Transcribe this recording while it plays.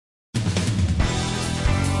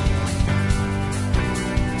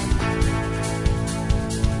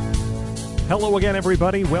Hello again,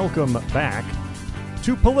 everybody. Welcome back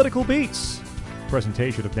to Political Beats,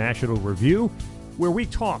 presentation of National Review, where we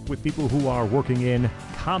talk with people who are working in,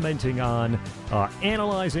 commenting on,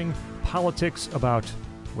 analyzing politics about,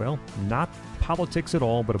 well, not politics at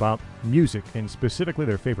all, but about music, and specifically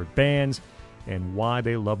their favorite bands and why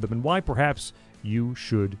they love them and why perhaps you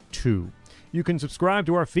should too. You can subscribe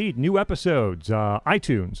to our feed, new episodes,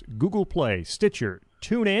 iTunes, Google Play, Stitcher,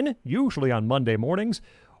 TuneIn, usually on Monday mornings,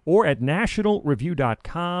 or at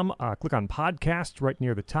nationalreview.com. Click on podcasts right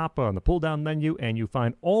near the top on the pull-down menu, and you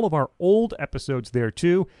find all of our old episodes there,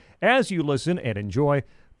 too. As you listen and enjoy,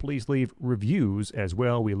 please leave reviews as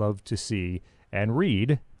well. We love to see and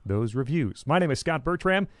read those reviews. My name is Scott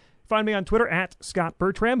Bertram. Find me on Twitter at Scott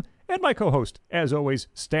Bertram, and my co-host, as always,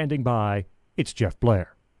 standing by, it's Jeff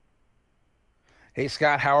Blair. Hey,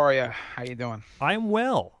 Scott, how are you? How you doing? I'm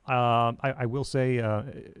well. I will say,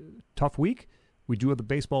 tough week. We do have the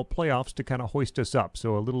baseball playoffs to kind of hoist us up,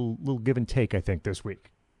 so a little give and take, I think, this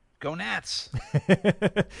week. Go Nats!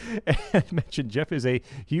 I mentioned Jeff is a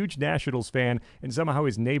huge Nationals fan, and somehow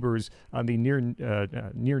his neighbors on the near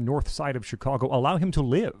north side of Chicago allow him to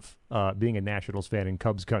live being a Nationals fan in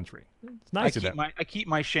Cubs country. It's nice of them. I keep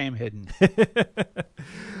my shame hidden.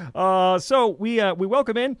 So we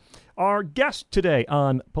welcome in our guest today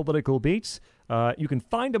on Political Beats. You can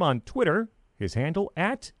find him on Twitter. His handle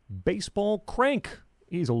at Baseball Crank.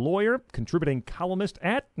 He's a lawyer, contributing columnist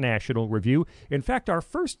at National Review. In fact, our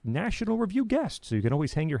first National Review guest, so you can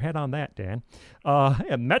always hang your head on that, Dan.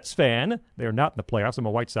 A Mets fan. They're not in the playoffs. I'm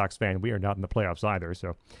a White Sox fan. We are not in the playoffs either.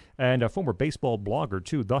 So, and a former baseball blogger,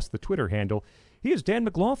 too, thus the Twitter handle. He is Dan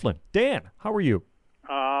McLaughlin. Dan, how are you?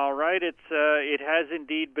 All right. It has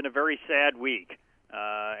indeed been a very sad week,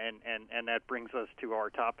 and that brings us to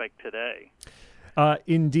our topic today.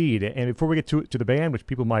 Indeed. And before we get to the band, which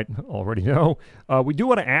people might already know, we do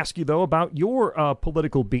want to ask you, though, about your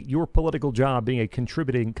political beat, your political job being a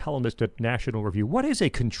contributing columnist at National Review. What is a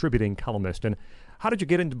contributing columnist, and how did you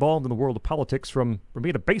get involved in the world of politics from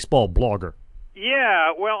being a baseball blogger?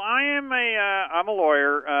 Yeah, well, I'm a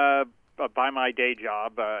lawyer by my day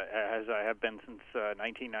job, as I have been since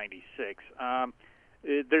 1996.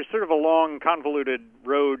 There's sort of a long, convoluted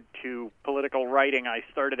road to political writing. I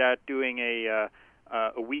started out doing a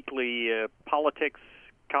weekly politics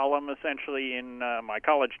column, essentially, in my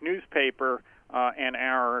college newspaper, and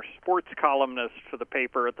our sports columnist for the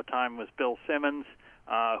paper at the time was Bill Simmons,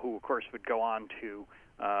 who, of course, would go on to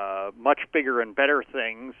much bigger and better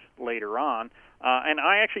things later on. And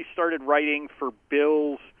I actually started writing for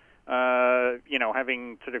Bill's,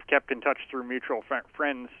 having sort of kept in touch through mutual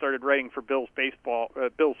friends, started writing for Bill's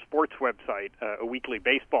sports website, a weekly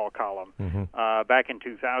baseball column, back in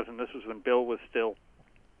 2000. This was when Bill was still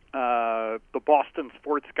the Boston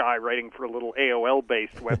sports guy, writing for a little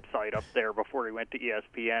AOL-based website up there before he went to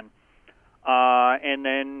ESPN. And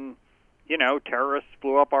then, terrorists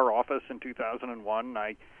blew up our office in 2001.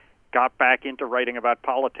 I got back into writing about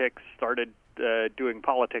politics, started doing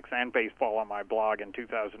politics and baseball on my blog in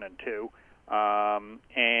 2002,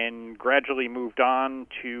 and gradually moved on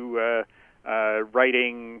to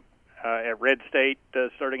writing at Red State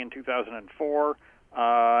starting in 2004,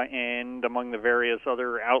 and among the various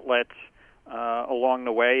other outlets along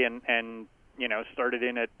the way, and started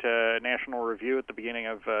in at National Review at the beginning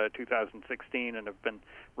of 2016, and have been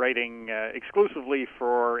writing exclusively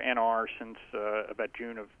for NR since about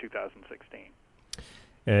June of 2016.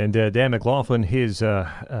 And Dan McLaughlin, his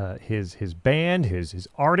band, his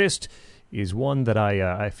artist, is one that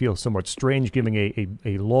I feel somewhat strange giving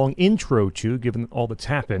a long intro to, given all that's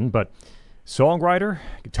happened. But songwriter,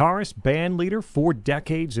 guitarist, band leader, 4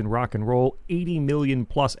 decades in rock and roll, 80 million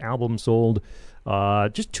plus albums sold,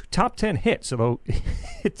 just 2 top 10 hits. Although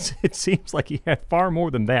it seems like he had far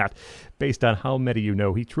more than that, based on how many you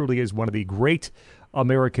know. He truly is one of the great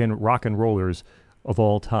American rock and rollers of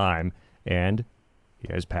all time, and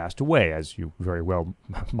he has passed away, as you very well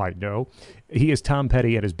might know. He is Tom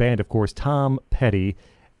Petty, and his band, of course, Tom Petty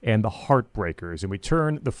and the Heartbreakers. And we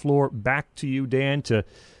turn the floor back to you, Dan, to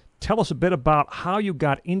tell us a bit about how you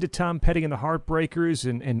got into Tom Petty and the Heartbreakers,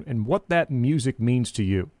 and what that music means to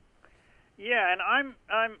you. Yeah, and I'm.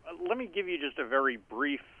 Let me give you just a very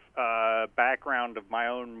brief background of my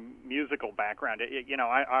own musical background.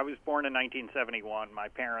 I was born in 1971. My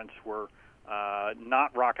parents were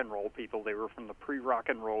not rock and roll people. They were from the pre-rock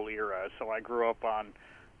and roll era, so I grew up on,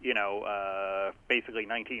 basically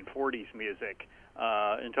 1940s music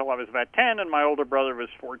until I was about 10, and my older brother was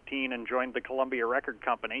 14 and joined the Columbia Record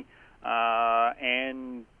Company,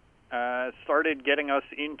 and started getting us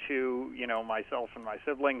into, myself and my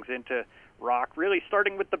siblings into rock, really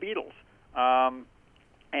starting with the Beatles.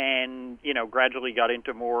 and gradually got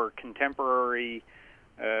into more contemporary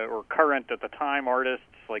or current at the time artists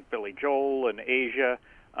like Billy Joel and Asia,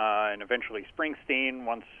 and eventually Springsteen.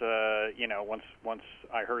 Once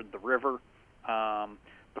I heard The River.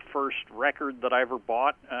 The first record that I ever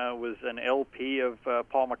bought was an LP of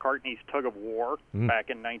Paul McCartney's Tug of War back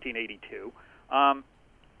in 1982.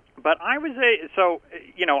 But I was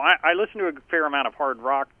I listened to a fair amount of hard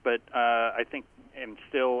rock, but I think am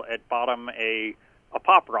still at bottom a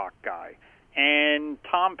pop rock guy. And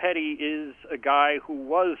Tom Petty is a guy who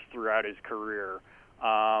was throughout his career,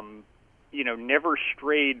 never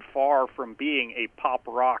strayed far from being a pop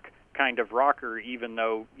rock kind of rocker, even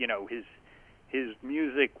though his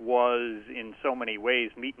music was in so many ways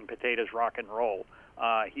meat and potatoes rock and roll.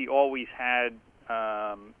 He always had,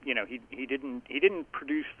 he didn't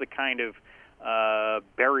produce the kind of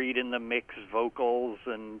buried in the mix vocals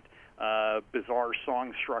and bizarre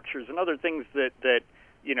song structures and other things that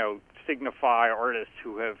signify artists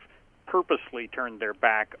who have purposely turned their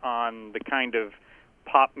back on the kind of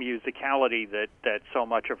pop musicality that so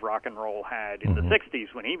much of rock and roll had in the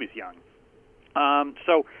 60s when he was young.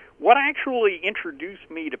 So what actually introduced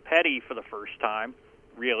me to Petty for the first time,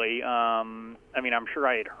 really, I'm sure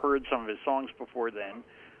I had heard some of his songs before then,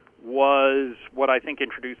 was what I think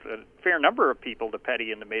introduced a fair number of people to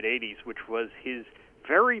Petty in the mid-'80s, which was his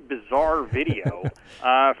very bizarre video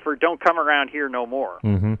for Don't Come Around Here No More,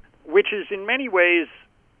 which is in many ways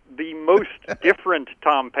the most different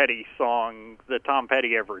Tom Petty song that Tom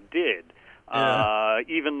Petty ever did,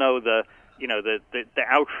 even though the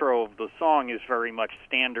outro of the song is very much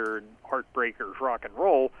standard Heartbreakers rock and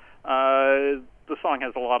roll. The song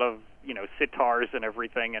has a lot of sitars and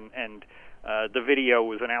everything, and the video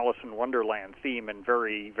was an Alice in Wonderland theme and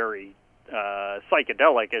very, very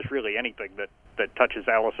psychedelic, as really anything that touches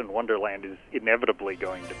Alice in Wonderland is inevitably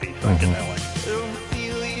going to be psychedelic. I don't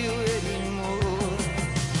feel you anymore.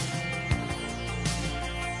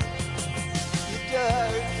 You're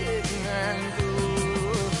dark and blue.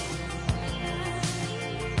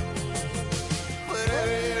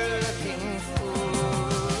 Whatever you're looking for,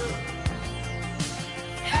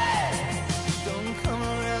 hey! Don't come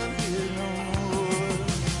around here no more.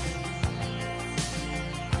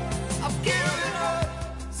 I've given up.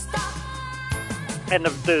 Stop. And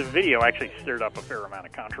the video actually stirred up a fair amount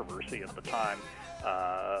of controversy at the time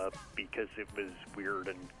because it was weird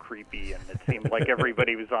and creepy, and it seemed like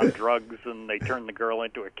everybody was on drugs, and they turned the girl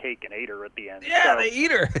into a cake and ate her at the end. Yeah, they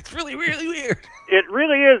eat her. It's really, really weird. It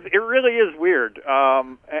really is. It really is weird.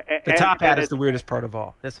 The top hat is the weirdest part of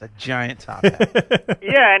all. That's a giant top hat.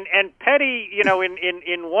 Yeah, and Petty, in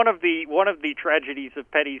one of the tragedies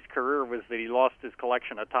of Petty's career was that he lost his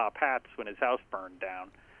collection of top hats when his house burned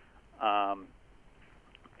down.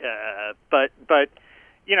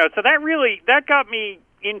 So that got me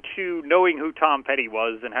into knowing who Tom Petty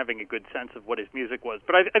was and having a good sense of what his music was.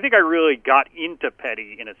 But I think I really got into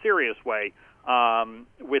Petty in a serious way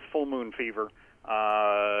with Full Moon Fever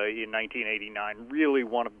in 1989. Really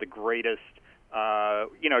one of the greatest,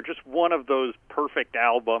 just one of those perfect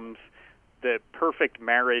albums, the perfect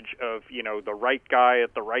marriage of, the right guy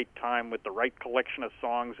at the right time with the right collection of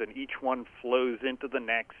songs, and each one flows into the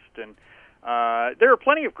next. And there are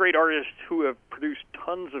plenty of great artists who have produced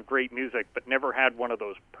tons of great music but never had one of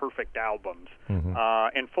those perfect albums.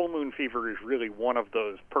 And Full Moon Fever is really one of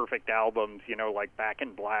those perfect albums, like Back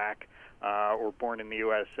in Black or Born in the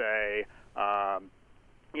USA,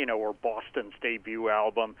 or Boston's debut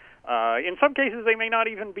album. In some cases, they may not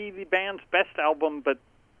even be the band's best album, but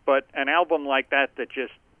an album like that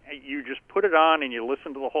just you just put it on and you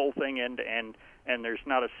listen to the whole thing end to end, and there's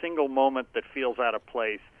not a single moment that feels out of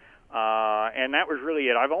place. And that was really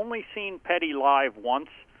it. I've only seen Petty live once,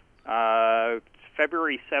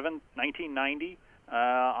 February 7th, 1990,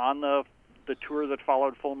 on the tour that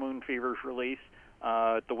followed Full Moon Fever's release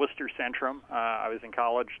at the Worcester Centrum. I was in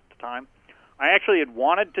college at the time. I actually had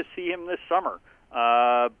wanted to see him this summer,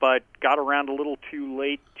 but got around a little too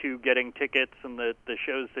late to getting tickets, and the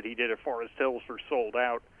shows that he did at Forest Hills were sold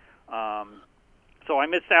out. So I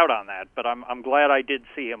missed out on that, but I'm glad I did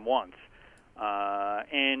see him once.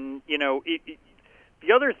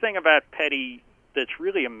 The other thing about Petty that's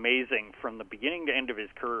really amazing from the beginning to end of his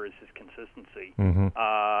career is his consistency.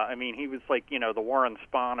 He was like, the Warren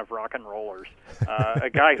Spahn of rock and rollers, a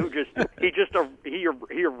guy who he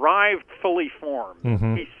arrived fully formed.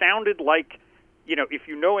 He sounded like, if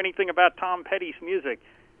you know anything about Tom Petty's music,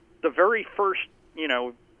 the very first,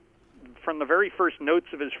 from the very first notes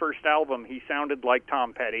of his first album, he sounded like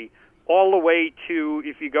Tom Petty, all the way to,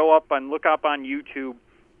 if you go up and look up on YouTube,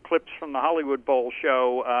 clips from the Hollywood Bowl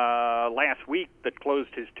show last week that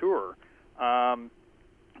closed his tour.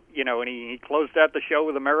 and he closed out the show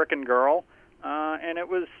with American Girl, and it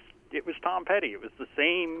was Tom Petty. It was the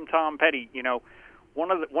same Tom Petty.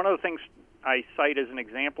 One of the things I cite as an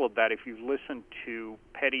example of that, if you've listened to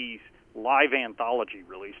Petty's live anthology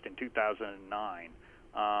released in 2009.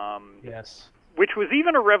 Yes. Which was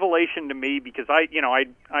even a revelation to me, because I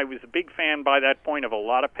was a big fan by that point of a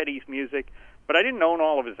lot of Petty's music, but I didn't own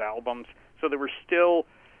all of his albums, so there were still,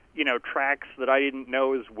 tracks that I didn't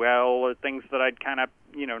know as well, or things that I'd kind of,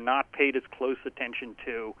 not paid as close attention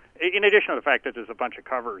to, in addition to the fact that there's a bunch of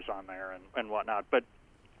covers on there and whatnot. But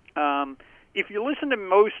if you listen to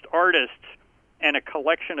most artists and a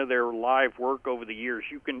collection of their live work over the years,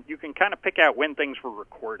 you can kind of pick out when things were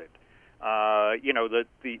recorded.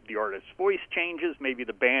 The artist's voice changes, maybe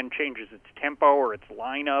the band changes its tempo or its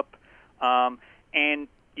lineup, and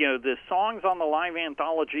the songs on the live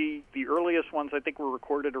anthology, the earliest ones I think were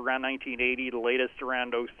recorded around 1980, the latest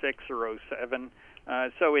around 06 or 07.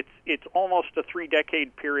 So it's almost a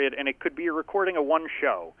 3-decade period, and it could be a recording of one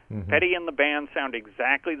show. Mm-hmm. Petty and the band sound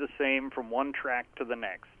exactly the same from one track to the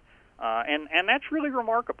next, and that's really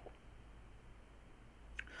remarkable.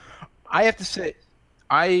 I have to say,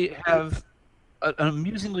 I have an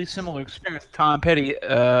amusingly similar experience with Tom Petty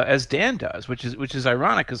as Dan does, which is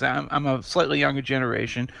ironic, because I'm a slightly younger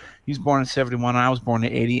generation. He's born in 71, and I was born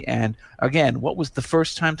in 80. And again, what was the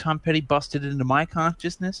first time Tom Petty busted into my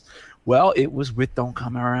consciousness? Well, it was with "Don't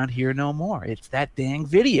Come Around Here No More." It's that dang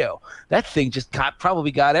video. That thing just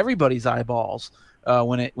probably got everybody's eyeballs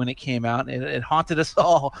when it came out. It haunted us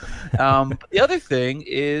all. The other thing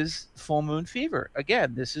is Full Moon Fever.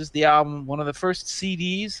 Again, this is the album, one of the first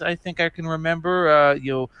CDs I think I can remember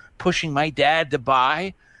pushing my dad to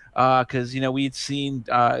buy, because we had seen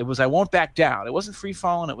it was "I Won't Back Down." It wasn't "Free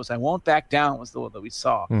Fallin'," it was "I Won't Back Down" was the one that we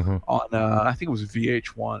saw on I think it was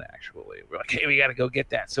VH1 actually. We're like, hey, we got to go get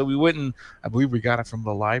that. So we went, and I believe we got it from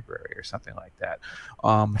the library or something like that.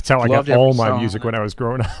 That's how I got all my music when I was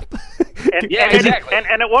growing up. Exactly.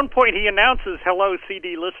 And at one point he announces, "Hello,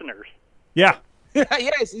 CD listeners." Yeah.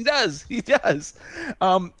 Yes, he does. He does.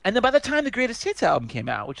 And then by the time the Greatest Hits album came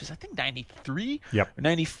out, which is I think 93 or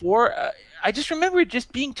 94, I just remember it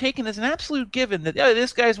just being taken as an absolute given that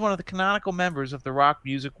this guy's one of the canonical members of the rock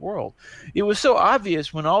music world. It was so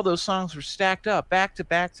obvious when all those songs were stacked up back to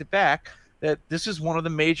back to back that this is one of the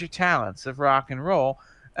major talents of rock and roll.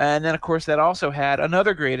 And then, of course, that also had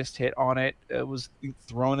another greatest hit on it. It was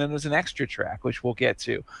thrown in as an extra track, which we'll get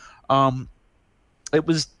to. It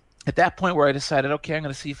was at that point where I decided, okay, I'm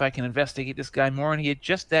going to see if I can investigate this guy more. And he had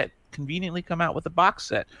just that conveniently come out with a box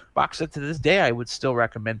set. Box set to this day I would still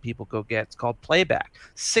recommend people go get. It's called Playback.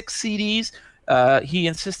 6 CDs. He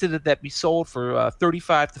insisted that be sold for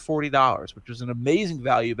 $35 to $40, which was an amazing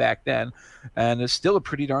value back then, and is still a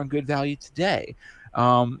pretty darn good value today.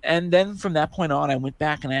 And then from that point on, I went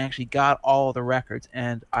back and I actually got all of the records,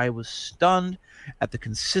 and I was stunned at the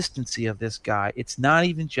consistency of this guy. It's not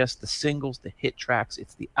even just the singles, the hit tracks,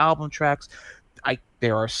 it's the album tracks.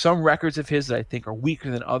 There are some records of his that I think are weaker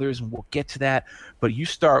than others, and we'll get to that. But you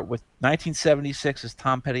start with 1976 as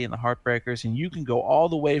Tom Petty and the Heartbreakers, and you can go all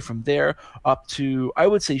the way from there up to, I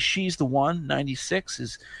would say, She's the One. 96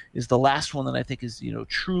 is the last one that I think is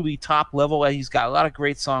truly top level. He's got a lot of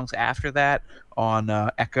great songs after that on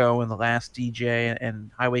Echo and The Last DJ and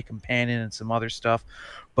Highway Companion and some other stuff.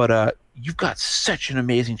 But you've got such an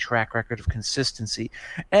amazing track record of consistency.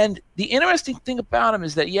 And the interesting thing about him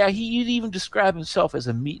is that, he'd even describe himself as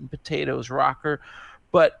a meat and potatoes rocker,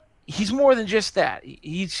 but he's more than just that.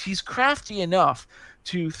 He's crafty enough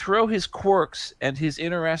to throw his quirks and his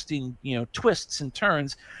interesting, twists and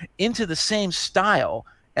turns into the same style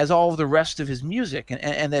as all of the rest of his music,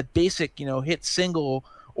 and that basic, hit single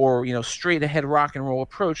or straight ahead rock and roll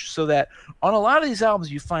approach, so that on a lot of these albums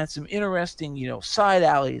you find some interesting side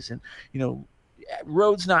alleys and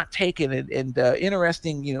roads not taken and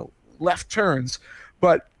interesting left turns,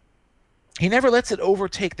 but he never lets it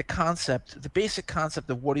overtake the basic concept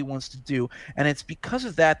of what he wants to do, and it's because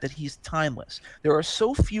of that he's timeless. There are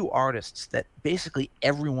so few artists that basically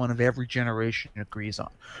everyone of every generation agrees on.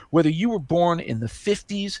 Whether you were born in the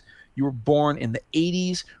 50s, you were born in the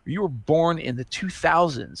 80s, or you were born in the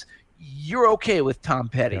 2000s, you're okay with Tom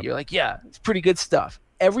Petty. Yep. You're like, yeah, it's pretty good stuff.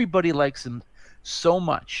 Everybody likes him so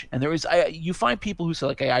much. And you find people who say,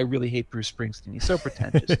 like, I really hate Bruce Springsteen. He's so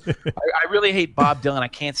pretentious. I really hate Bob Dylan. I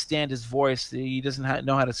can't stand his voice. He doesn't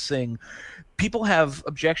know how to sing. People have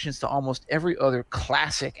objections to almost every other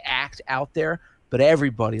classic act out there, but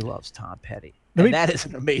everybody loves Tom Petty. And that is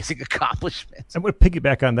an amazing accomplishment. I'm going to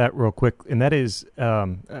piggyback on that real quick, and that is,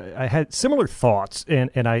 I had similar thoughts, and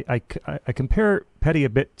I compare Petty a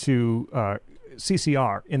bit to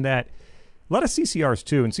CCR in that A lot of CCRs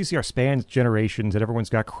too, and CCR spans generations, and everyone's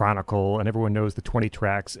got Chronicle, and everyone knows the 20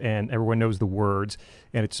 tracks, and everyone knows the words,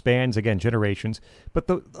 and it spans, again, generations. But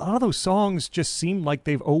a lot of those songs just seem like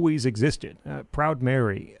they've always existed. Proud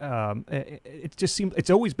Mary, it just seems it's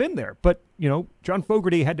always been there. But, John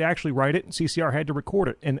Fogerty had to actually write it, and CCR had to record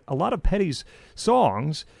it. And a lot of Petty's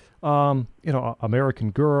songs,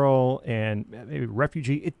 American Girl and maybe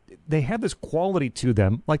Refugee, they have this quality to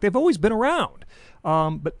them, like they've always been around.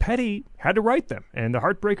 But Petty had to write them, and the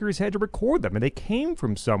Heartbreakers had to record them, and they came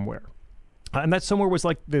from somewhere. And that somewhere was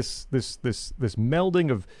like this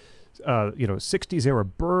melding of 60s era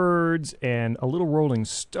Byrds and a little Rolling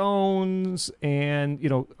Stones and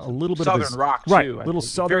a little bit Southern of rock right, too. Little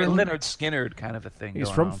Southern. Very Leonard Skinner kind of a thing. He's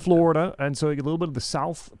from Florida, and so you get a little bit of the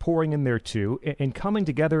South pouring in there too, and coming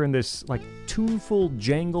together in this like tuneful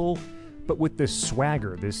jangle, but with this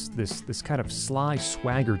swagger, this kind of sly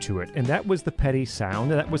swagger to it. And that was the Petty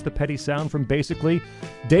sound. And that was the Petty sound from basically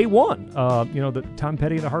day one. The Tom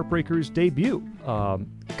Petty and the Heartbreakers debut.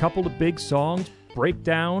 Couple of big songs.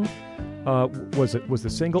 Breakdown was the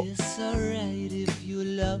single. It's alright if you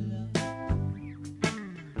love me.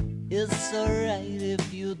 It's alright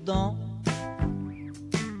if you don't.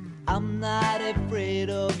 I'm not afraid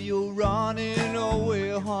of you running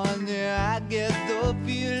away, honey. I get the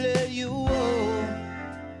feeling you owe.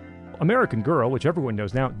 American Girl, which everyone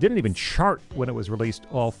knows now, didn't even chart when it was released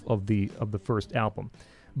off of the first album.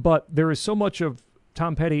 But there is so much of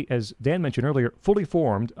Tom Petty, as Dan mentioned earlier, fully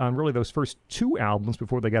formed on really those first two albums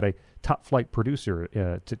before they got a top-flight producer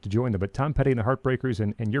to join them. But Tom Petty and the Heartbreakers,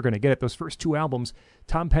 and You're Gonna Get It, those first two albums,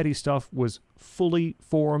 Tom Petty stuff was fully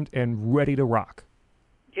formed and ready to rock.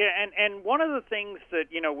 Yeah, and one of the things that,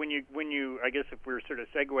 when you I guess if we're sort of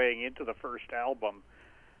segueing into the first album,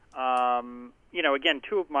 again,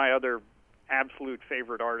 two of my other absolute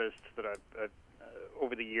favorite artists that I've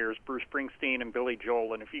over the years, Bruce Springsteen and Billy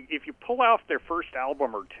Joel, and if you pull off their first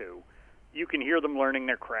album or two, you can hear them learning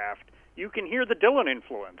their craft. You can hear the Dylan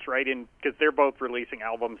influence, right? Because they're both releasing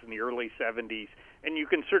albums in the early 70s, and you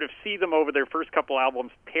can sort of see them over their first couple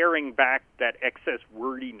albums paring back that excess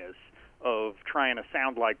wordiness of trying to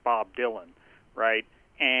sound like Bob Dylan, right?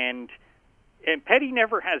 And Petty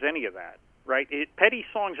never has any of that, right? Petty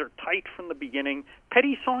songs are tight from the beginning.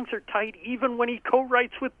 Petty songs are tight even when he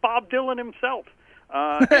co-writes with Bob Dylan himself.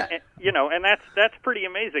 And that's pretty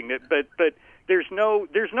amazing. But there's no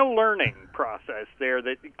learning process there.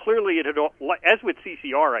 That clearly it had, as with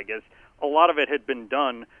CCR, I guess, a lot of it had been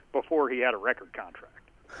done before he had a record contract.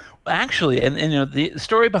 Actually, and the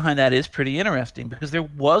story behind that is pretty interesting because there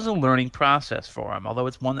was a learning process for him, although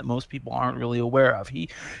it's one that most people aren't really aware of. He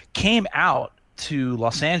came out to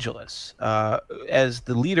Los Angeles as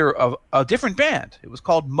the leader of a different band. It was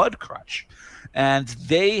called Mudcrutch, and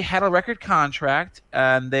they had a record contract,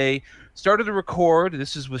 and they started to record.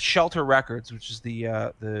 This is with Shelter Records, which is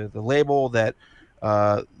the label that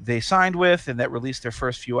they signed with and that released their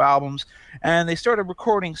first few albums, and they started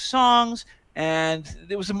recording songs. And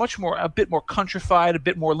it was a bit more countrified, a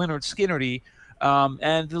bit more Lynyrd Skynyrd-y,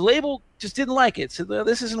 and the label just didn't like it. So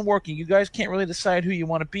this isn't working. You guys can't really decide who you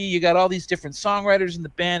want to be. You got all these different songwriters in the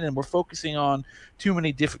band, and we're focusing on too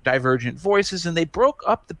many different divergent voices. And they broke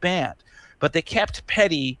up the band, but they kept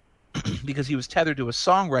Petty because he was tethered to a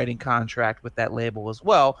songwriting contract with that label as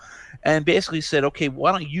well, and basically said, "Okay,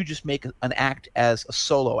 why don't you just make an act as a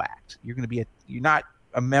solo act? You're not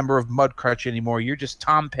a member of Mudcrutch anymore. You're just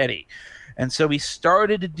Tom Petty." And so he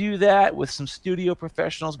started to do that with some studio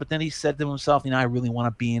professionals, but then he said to himself, I really want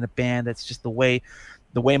to be in a band. That's just the way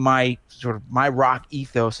my rock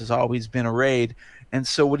ethos has always been arrayed. And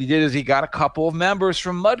so what he did is he got a couple of members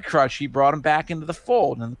from Mudcrutch. He brought them back into the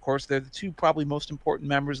fold. And, of course, they're the two probably most important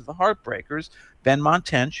members of the Heartbreakers, Ben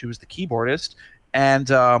Montench, who was the keyboardist, and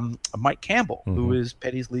Mike Campbell, who is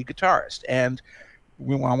Petty's lead guitarist. And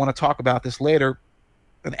I want to talk about this later.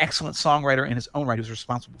 An excellent songwriter in his own right, who's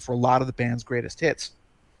responsible for a lot of the band's greatest hits.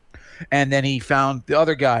 And then he found the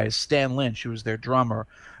other guys, Stan Lynch, who was their drummer.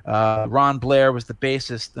 Ron Blair was the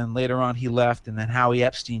bassist. Then later on he left, and then Howie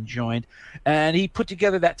Epstein joined. And he put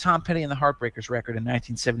together that Tom Petty and the Heartbreakers record in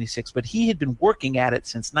 1976, but he had been working at it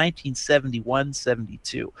since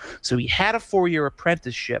 1971-72. So he had a 4-year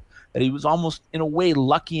apprenticeship that he was almost, in a way,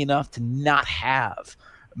 lucky enough to not have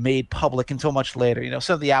made public until much later.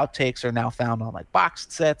 Some of the outtakes are now found on like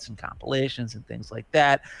boxed sets and compilations and things like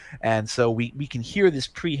that, and so we can hear this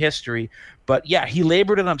prehistory. But yeah, he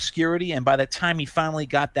labored in obscurity, and by the time he finally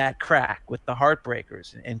got that crack with the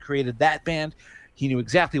Heartbreakers and created that band, He knew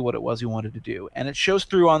exactly what it was he wanted to do, and it shows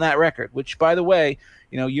through on that record, which, by the way,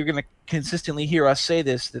 you're going to consistently hear us say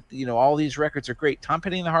this, that, all these records are great. Tom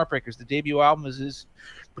Petty and the Heartbreakers, the debut album, is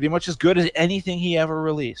pretty much as good as anything he ever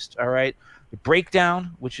released, all right? The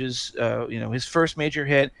Breakdown, which is his first major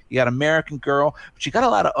hit. You got American Girl, but you got a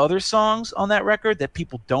lot of other songs on that record that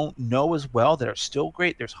people don't know as well that are still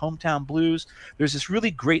great. There's Hometown Blues. There's this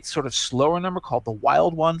really great sort of slower number called The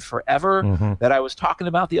Wild One Forever that I was talking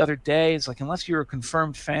about the other day. It's like, unless you're a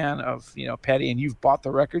confirmed fan of Petty and you've bought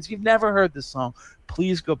the records, you've never heard this song.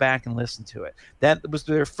 Please go back and listen to it. That was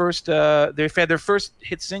their first. Their first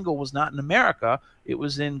hit single was not in America. It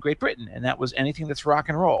was in Great Britain, and that was Anything That's Rock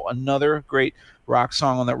and Roll, another great rock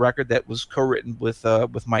song on that record that was co-written with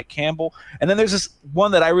Mike Campbell. And then there's this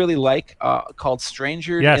one that I really like called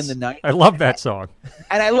 "Stranger in the Night." I love that song,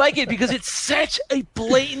 and I like it because it's such a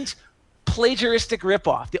blatant plagiaristic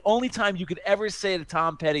ripoff. The only time you could ever say to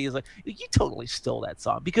Tom Petty is like, "You totally stole that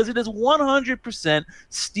song," because it is 100%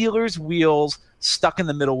 Steelers Wheels stuck in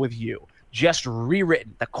the middle with you. Just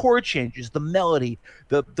rewritten. The chord changes, the melody,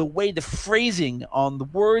 the way the phrasing on the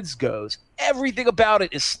words goes, everything about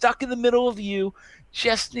it is stuck in the middle of you,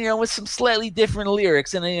 just, with some slightly different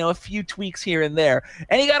lyrics and, a few tweaks here and there.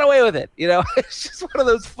 And he got away with it. It's just one of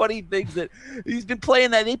those funny things that he's been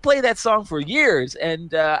playing that. They play that song for years.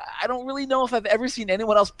 And I don't really know if I've ever seen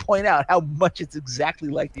anyone else point out how much it's exactly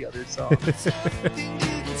like the other song.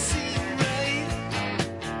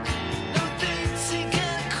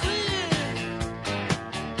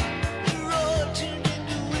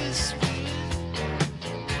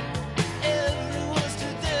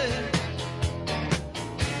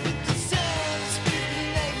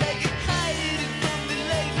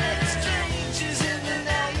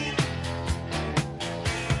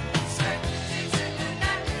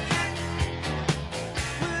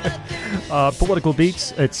 Political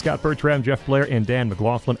Beats. It's Scott Bertram, Jeff Blair, and Dan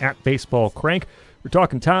McLaughlin at Baseball Crank. We're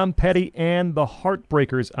talking Tom Petty and the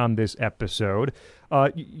Heartbreakers on this episode.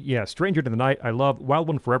 Stranger in the Night, I love. Wild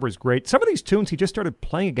One Forever is great. Some of these tunes he just started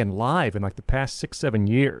playing again live in like the past 6-7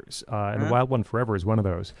 years, and the Wild One Forever is one of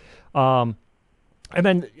those. And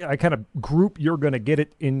then I kind of group You're Gonna Get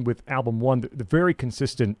It in with album one, the very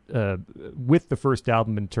consistent with the first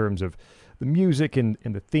album in terms of the music and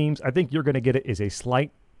the themes. I think You're Gonna Get It is a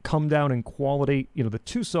slight come down in quality. The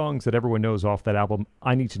two songs that everyone knows off that album,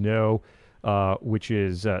 I Need to Know, which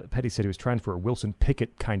is, Petty said he was trying for a Wilson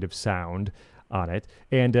Pickett kind of sound on it,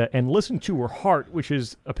 and Listen to Her Heart, which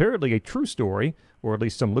is apparently a true story, or at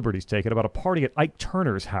least some liberties taken, about a party at Ike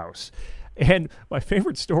Turner's house. And my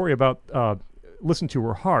favorite story about Listen to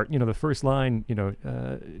Her Heart, the first line,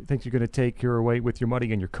 thinks you're going to take her away with your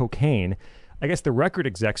money and your cocaine. I guess the record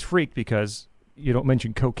execs freaked because you don't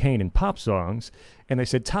mention cocaine in pop songs, and they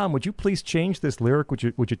said, Tom, would you please change this lyric? Would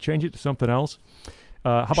you change it to something else?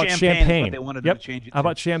 How about champagne? They wanted to change it. How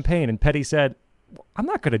about champagne? And Petty said, I'm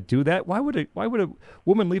not going to do that. Why would a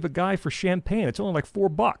woman leave a guy for champagne? It's only like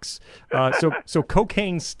 $4. So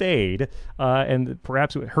cocaine stayed, and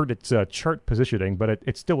perhaps it hurt its chart positioning, but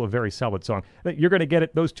it's still a very solid song. You're going to get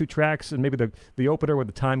it. Those two tracks, and maybe the opener when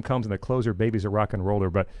the time comes, and the closer, Baby's a Rock and Roller.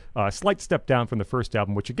 But a slight step down from the first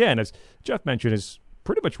album, which again, as Jeff mentioned, is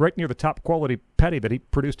pretty much right near the top quality Petty that he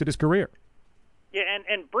produced in his career. Yeah,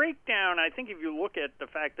 and Breakdown, I think if you look at the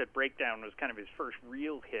fact that Breakdown was kind of his first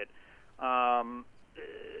real hit,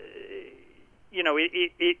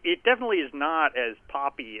 it definitely is not as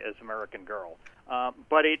poppy as American Girl.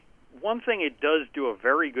 But one thing it does do a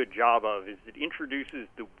very good job of is it introduces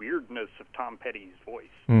the weirdness of Tom Petty's voice.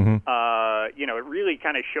 Mm-hmm. It really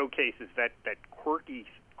kind of showcases that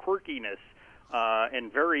quirkiness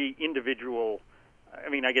and very individual. I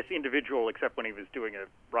mean, I guess individual, except when he was doing a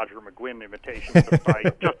Roger McGuinn imitation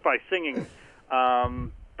just by singing.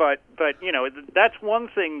 But that's one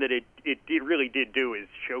thing that it really did do, is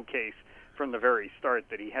showcase from the very start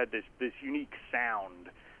that he had this unique sound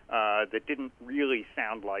that didn't really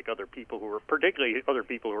sound like particularly other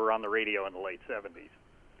people who were on the radio in the late 70s.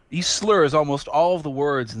 He slurs almost all of the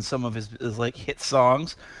words in some of his like hit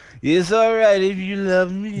songs. It's all right if you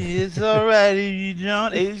love me. It's all right if you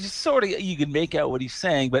don't. It's just sort of, you can make out what he's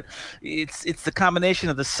saying, but it's the combination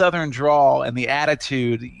of the southern drawl and the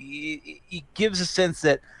attitude. He gives a sense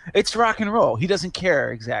that it's rock and roll. He doesn't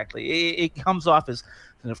care exactly. It comes off as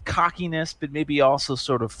kind of cockiness, but maybe also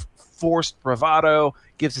sort of forced bravado.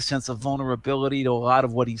 Gives a sense of vulnerability to a lot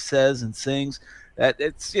of what he says and sings.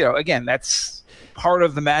 That's part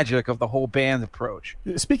of the magic of the whole band approach.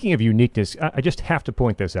 Speaking of uniqueness, I just have to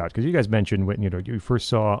point this out, because you guys mentioned when you first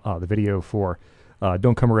saw the video for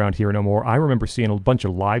Don't Come Around Here No More. I remember seeing a bunch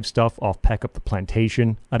of live stuff off Peck Up the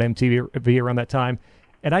Plantation on MTV around that time,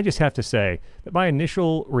 And I just have to say that my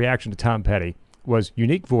initial reaction to Tom Petty was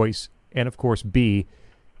unique voice, and of course, B,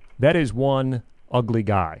 that is one ugly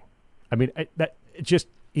guy. I mean,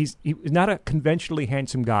 he's not a conventionally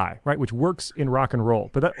handsome guy, right? Which works in rock and roll,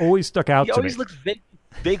 but that always stuck out to me. He always looks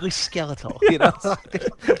vaguely skeletal, you know,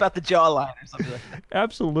 about the jawline or something like that.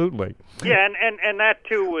 Absolutely. Yeah, and that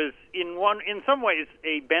too was in some ways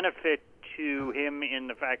a benefit to him in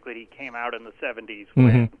the fact that he came out in the 70s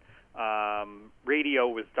when radio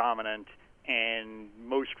was dominant and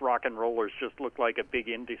most rock and rollers just looked like a big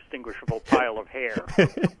indistinguishable pile of hair.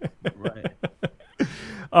 Right.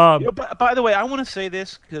 By the way, I want to say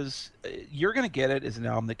this because You're Gonna Get It is an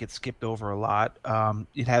album that gets skipped over a lot.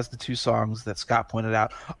 It has the 2 songs that Scott pointed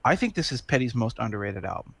out. I think this is Petty's most underrated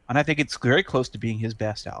album, and I think it's very close to being his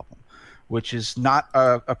best album, which is not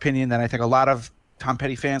an opinion that I think a lot of Tom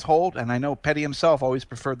Petty fans hold, and I know Petty himself always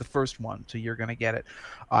preferred the first one to You're Gonna Get It.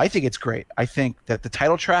 I think it's great. I think that the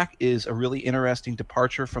title track is a really interesting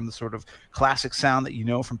departure from the sort of classic sound that you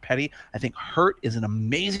know from Petty. I think Hurt is an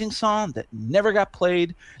amazing song that never got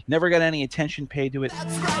played, never got any attention paid to it.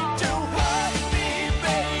 That's right to hurt me,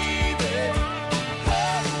 baby.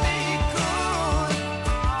 Hurt me good.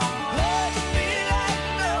 Hurt me like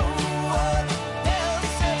no one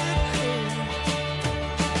else ever could.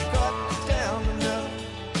 Cut down enough,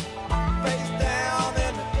 face down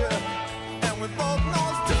in the dirt, and we both know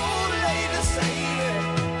it's too late to say it.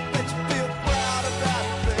 But you feel proud about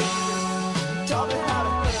it, baby. Taught me how to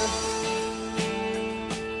hurt.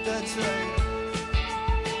 That's right.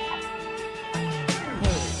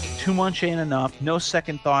 Too much ain't enough. No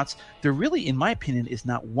second thoughts. There really, in my opinion, is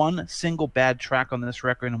not one single bad track on this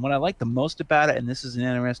record. And what I like the most about it, and this is an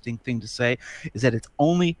interesting thing to say, is that it's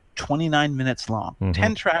only 29 minutes long.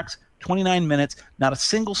 10 tracks, 29 minutes. Not a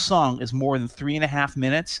single song is more than 3.5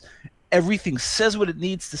 minutes. Everything says what it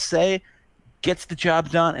needs to say, gets the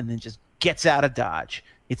job done, and then just gets out of Dodge.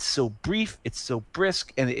 It's so brief, it's so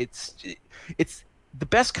brisk, and it's the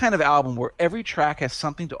best kind of album where every track has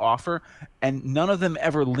something to offer and none of them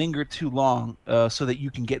ever linger too long so that you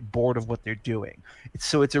can get bored of what they're doing.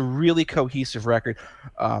 It's a really cohesive record.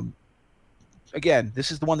 Again, this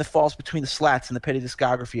is the one that falls between the slats in the Petty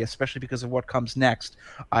discography, especially because of what comes next.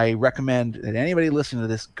 I recommend that anybody listening to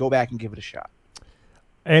this go back and give it a shot.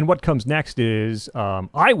 And what comes next is,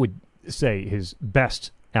 I would say, his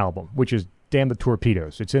best album, which is Damn the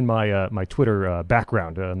Torpedoes. It's in my my Twitter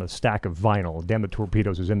background on the stack of vinyl. Damn the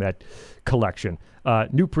Torpedoes is in that collection.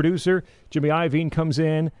 New producer, Jimmy Iovine, comes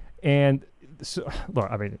in, and so,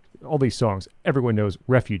 look, I mean, all these songs, everyone knows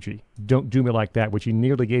Refugee, Don't Do Me Like That, which he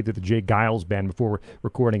nearly gave to the Jay Giles Band before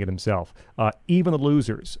recording it himself. Even the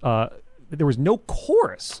Losers. There was no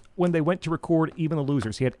chorus when they went to record Even the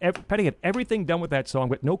Losers. Petty had everything done with that song,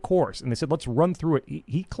 but no chorus. And they said, let's run through it.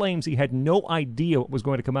 He claims he had no idea what was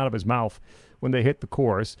going to come out of his mouth when they hit the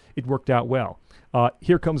chorus. It worked out well.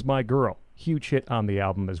 Here Comes My Girl, huge hit on the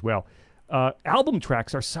album as well. Album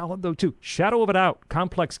tracks are solid, though, too. Shadow of a Doubt,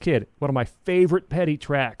 Complex Kid, one of my favorite Petty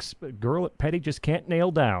tracks. A girl that Petty just can't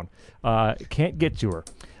nail down, can't get to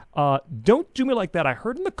her. Don't Do Me Like That, I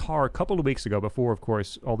heard in the car a couple of weeks ago before, of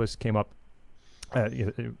course, all this came up.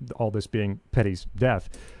 All this being Petty's death.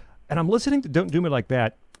 And I'm listening to Don't Do Me Like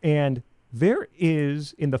That, and there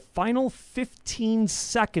is, in the final 15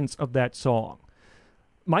 seconds of that song,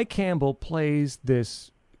 Mike Campbell plays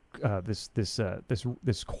this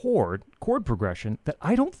chord progression that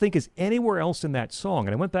I don't think is anywhere else in that song.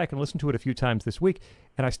 And I went back and listened to it a few times this week,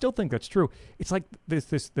 and I still think that's true. It's like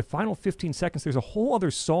the final 15 seconds, there's a whole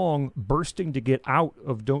other song bursting to get out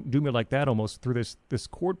of Don't Do Me Like That almost through this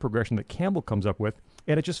chord progression that Campbell comes up with,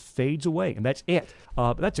 and it just fades away, and that's it.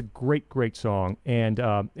 But that's a great, great song, and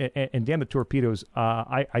Damn the Torpedoes,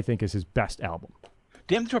 I think, is his best album.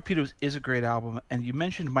 Damn the Torpedoes is a great album, and you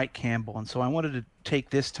mentioned Mike Campbell, and so I wanted to take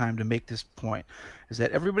this time to make this point, is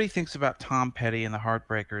that everybody thinks about Tom Petty and the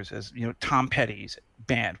Heartbreakers as, you know, Tom Petty's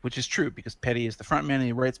band, which is true because Petty is the frontman and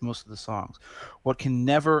he writes most of the songs. What can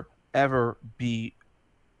never, ever be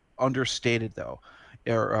understated, though,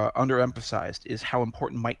 or underemphasized, is how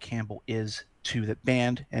important Mike Campbell is to the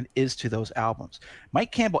band and is to those albums.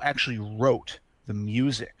 Mike Campbell actually wrote the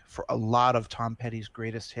music for a lot of Tom Petty's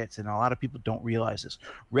greatest hits, and a lot of people don't realize this.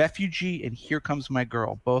 Refugee and Here Comes My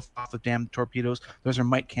Girl, both off of Damn the Torpedoes, those are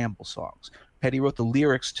Mike Campbell songs. Petty wrote the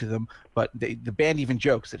lyrics to them, but the band even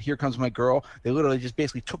jokes that "Here Comes My Girl." They literally just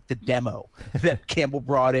basically took the demo that Campbell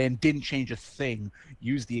brought in, didn't change a thing,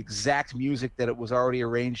 used the exact music that it was already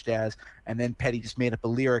arranged as, and then Petty just made up a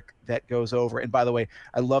lyric that goes over. And by the way,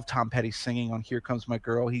 I love Tom Petty singing on "Here Comes My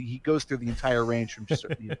Girl." He goes through the entire range from just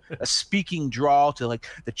a speaking drawl to like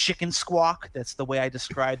the chicken squawk. That's the way I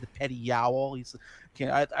describe the Petty yowl. He's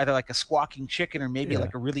either like a squawking chicken or maybe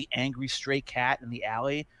like a really angry stray cat in the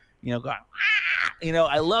alley. Going, ah!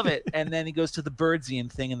 I love it. And then he goes to the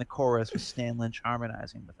Birdsian thing in the chorus with Stan Lynch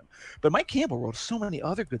harmonizing with him. But Mike Campbell wrote so many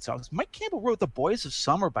other good songs. Mike Campbell wrote The Boys of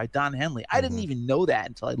Summer by Don Henley. I didn't even know that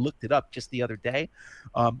until I looked it up just the other day.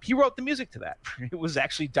 He wrote the music to that. It was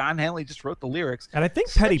actually Don Henley just wrote the lyrics. And I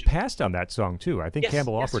think Petty passed on that song, too. I think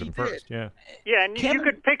Campbell offered him first. Yeah, and you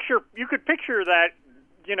could picture that,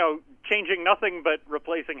 changing nothing but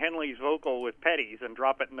replacing Henley's vocal with Petty's and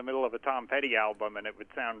drop it in the middle of a Tom Petty album, and it would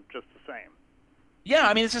sound just the same. Yeah,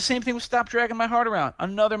 I mean, it's the same thing with Stop Dragging My Heart Around,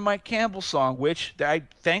 another Mike Campbell song, which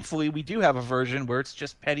thankfully we do have a version where it's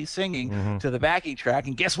just Petty singing to the backing track,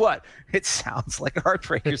 and guess what? It sounds like a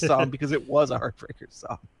Heartbreaker song because it was a Heartbreaker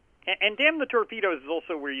song. And Damn the Torpedoes is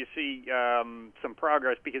also where you see some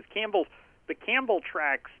progress, because the Campbell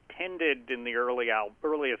tracks tended in the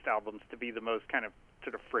earliest albums to be the most kind of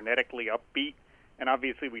sort of frenetically upbeat, and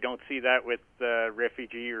obviously we don't see that with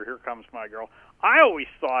Refugee or Here Comes My Girl. I always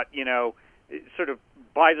thought, sort of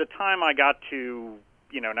by the time I got to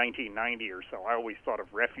 1990 or so, I always thought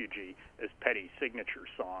of Refugee as Petty's signature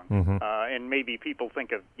song. And maybe people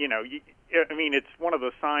think of, it's one of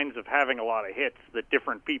the signs of having a lot of hits that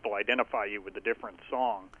different people identify you with a different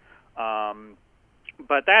song.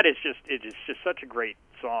 But it is just such a great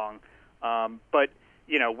song. But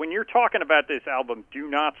when you're talking about this album, do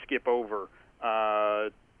not skip over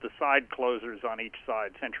the side closers on each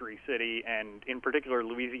side, Century City, and in particular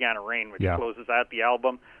Louisiana Rain, which closes out the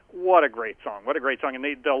album. What a great song! What a great song! And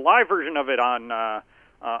the live version of it on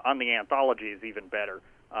the anthology is even better.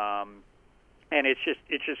 And it's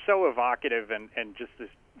just so evocative and just this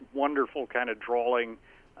wonderful kind of drawling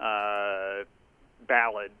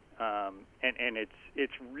ballad. And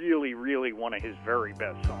it's really, really one of his very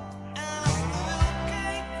best songs.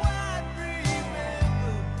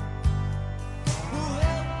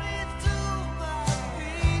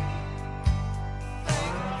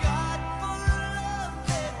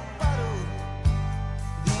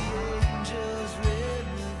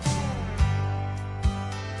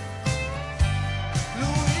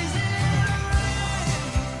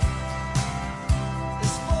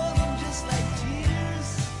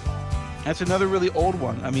 That's another really old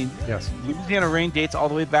one. I mean, Louisiana Rain dates all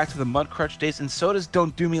the way back to the Mudcrutch days, and so does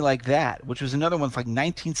Don't Do Me Like That, which was another one from like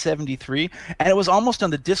 1973, and it was almost on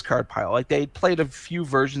the discard pile. Like they played a few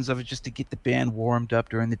versions of it just to get the band warmed up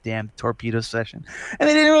during the damn Torpedo session, and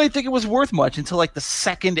they didn't really think it was worth much until like the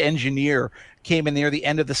second engineer came in near the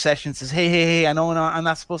end of the session and says, hey, I know I'm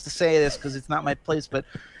not supposed to say this because it's not my place, but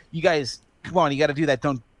you guys, come on, you got to do that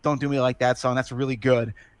Don't Do Me Like That song. That's really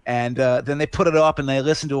good. And then they put it up and they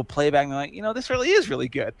listened to a playback and they're like, this really is really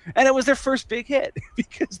good. And it was their first big hit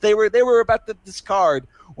because they were about to discard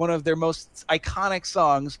one of their most iconic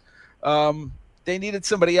songs. They needed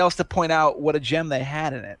somebody else to point out what a gem they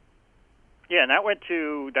had in it. Yeah, and that went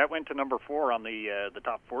to number 4 on the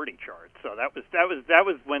top 40 chart. So that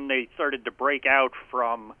was when they started to break out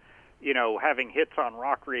from having hits on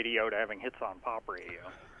rock radio to having hits on pop radio.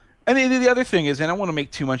 And the other thing is, and I don't want to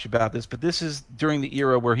make too much about this, but this is during the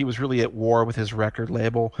era where he was really at war with his record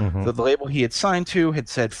label. The label he had signed to had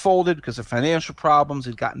said folded because of financial problems.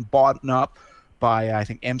 Had gotten bought up by, I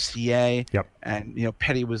think, MCA. Yep. And,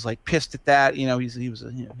 Petty was, like, pissed at that. He was,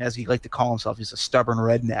 as he liked to call himself, he's a stubborn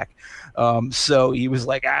redneck. So he was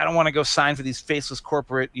like, I don't want to go sign for these faceless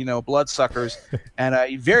corporate, bloodsuckers. And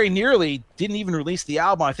he very nearly didn't even release the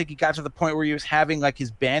album. I think he got to the point where he was having, like,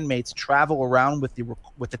 his bandmates travel around with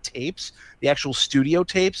the tapes, the actual studio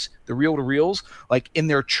tapes, the reel-to-reels, like, in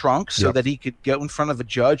their trunk so that he could go in front of a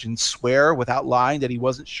judge and swear without lying that he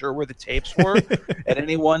wasn't sure where the tapes were at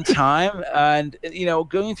any one time. And,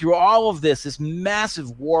 going through all of this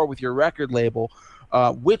massive war with your record label,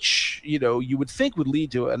 which, you would think would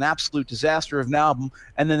lead to an absolute disaster of an album,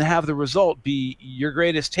 and then have the result be your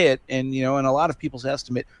greatest hit. And, in a lot of people's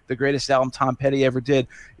estimate, the greatest album Tom Petty ever did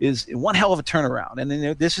is one hell of a turnaround. And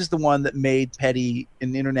then this is the one that made Petty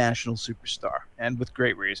an international superstar, and with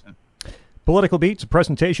great reason. Political Beats, a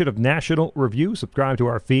presentation of National Review. Subscribe to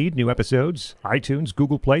our feed, new episodes, iTunes,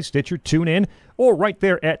 Google Play, Stitcher, TuneIn, or right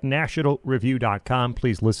there at nationalreview.com.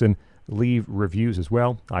 Please listen, leave reviews as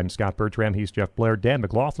well. I'm Scott Bertram. He's Jeff Blair. Dan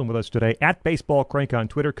McLaughlin with us today at Baseball Crank on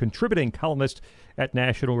Twitter, contributing columnist at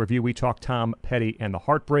National Review. We talk Tom Petty and the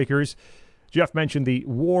Heartbreakers. Jeff mentioned the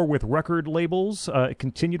war with record labels. It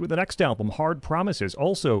continued with the next album, Hard Promises,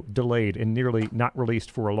 also delayed and nearly not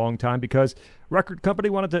released for a long time because record company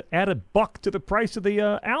wanted to add $1 to the price of the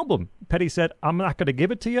album. Petty said, I'm not going to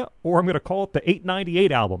give it to you, or I'm going to call it the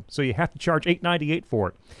 $8.98 album, so you have to charge $8.98 for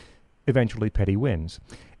it. Eventually, Petty wins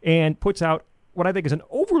and puts out what I think is an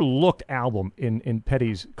overlooked album in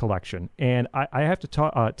Petty's collection. And I have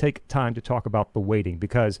to take time to talk about The Waiting,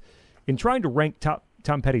 because in trying to rank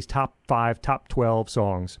Tom Petty's top 5, top 12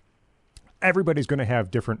 songs, everybody's going to have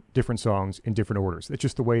different songs in different orders. It's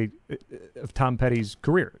just the way of Tom Petty's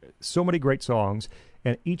career. So many great songs,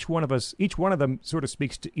 and each one of them sort of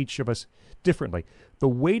speaks to each of us differently. The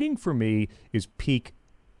Waiting for me is peak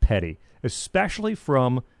Petty, especially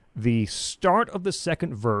from the start of the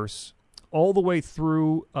second verse all the way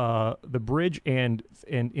through the bridge and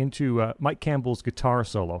into Mike Campbell's guitar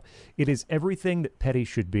solo. It is everything that Petty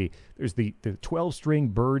should be. There's the 12-string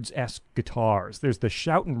Birds-esque guitars. There's the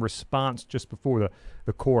shout and response just before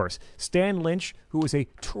the chorus. Stan Lynch, who is a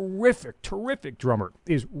terrific drummer,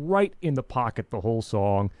 is right in the pocket the whole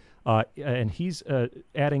song. And he's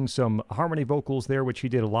adding some harmony vocals there, which he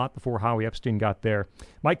did a lot before Howie Epstein got there.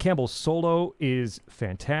 Mike Campbell's solo is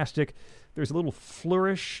fantastic. There's a little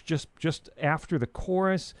flourish just after the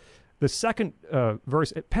chorus. The second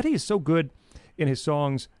verse, Petty is so good in his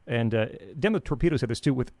songs, and Dem the Torpedoes said this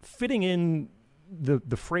too, with fitting in the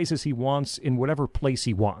phrases he wants in whatever place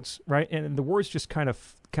he wants, right? And the words just kind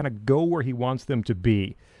of go where he wants them to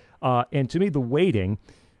be. And to me, The Waiting,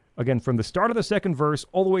 again, from the start of the second verse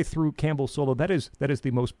all the way through Campbell's solo, that is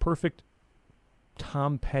the most perfect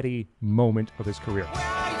Tom Petty moment of his career.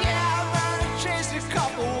 Well, yeah, I run and chased a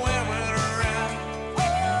couple women around.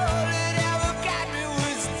 All it ever got me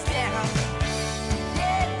was down.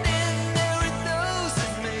 Yet then there were those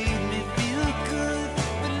that made me feel good,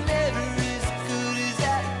 but never as good as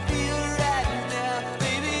I feel right now.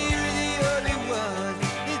 Baby, you're the only one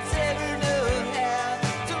that's ever known how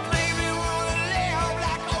to make me wanna live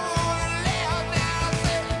like I wanna live now.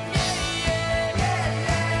 I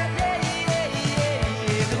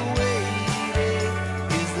said, the waiting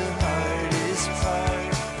is the hardest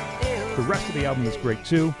part. The rest of the album is great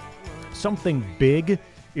too. Something Big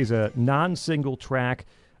is a non-single track.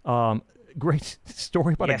 Great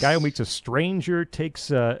story about a guy who meets a stranger,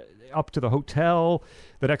 takes up to the hotel.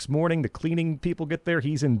 The next morning, the cleaning people get there.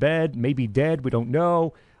 He's in bed, maybe dead. We don't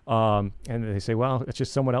know. And they say, well, it's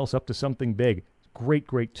just someone else up to something big.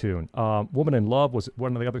 Great tune. Woman in Love was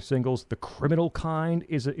one of the other singles. The Criminal Kind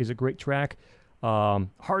is a great track.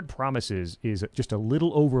 Hard Promises is just a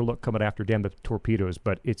little overlooked coming after Damn the Torpedoes,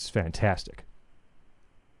 but it's fantastic.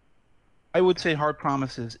 I would say Hard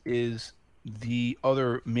Promises is the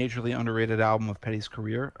other majorly underrated album of Petty's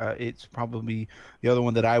career. It's probably the other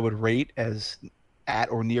one that I would rate as at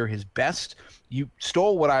or near his best. You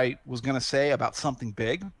stole what I was going to say about Something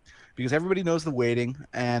Big, because everybody knows The Waiting,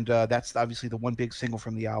 and that's obviously the one big single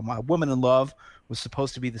from the album. Woman in Love was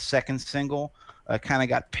supposed to be the second single. Kind of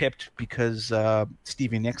got pipped because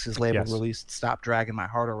Stevie Nicks' label released Stop Dragging My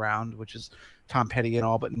Heart Around, which is Tom Petty in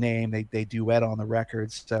all but name. They duet on the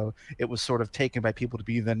records, so it was sort of taken by people to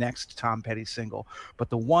be the next Tom Petty single. But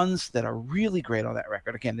the ones that are really great on that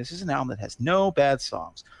record, again, this is an album that has no bad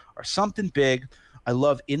songs, are Something Big. I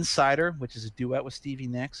love Insider, which is a duet with Stevie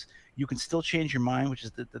Nicks. You Can Still Change Your Mind, which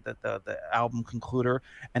is the album concluder.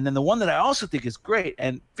 And then the one that I also think is great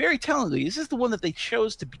and very tellingly, this is the one that they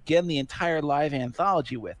chose to begin the entire live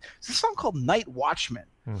anthology with. It's a song called Night Watchman.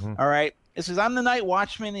 Mm-hmm. All right? It says, I'm the night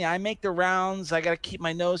watchman. I make the rounds. I got to keep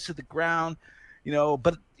my nose to the ground.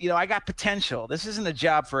 But I got potential. This isn't a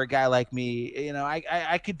job for a guy like me.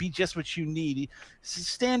 I could be just what you need. It's a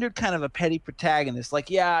standard kind of a Petty protagonist. Like,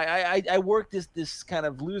 I work this kind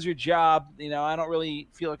of loser job. I don't really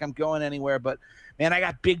feel like I'm going anywhere, but man, I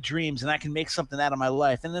got big dreams and I can make something out of my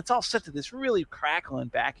life. And it's all set to this really crackling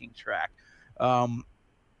backing track.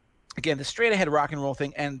 Again, the straight ahead rock and roll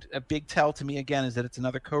thing, and a big tell to me again is that it's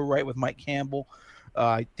another co-write with Mike Campbell.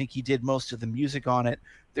 I think he did most of the music on it.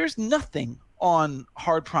 There's nothing on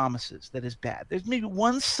Hard Promises that is bad. There's maybe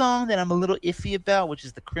one song that I'm a little iffy about, which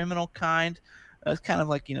is The Criminal Kind. It's kind of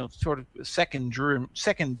like, sort of a second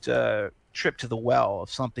trip to the well of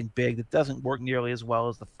Something Big that doesn't work nearly as well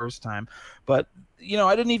as the first time. But,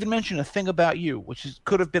 I didn't even mention A Thing About You, which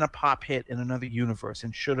could have been a pop hit in another universe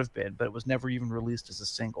and should have been, but it was never even released as a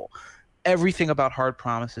single. Everything about Hard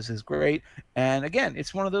Promises is great. And again,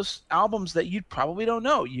 it's one of those albums that you probably don't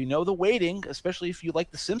know. You know The Waiting, especially if you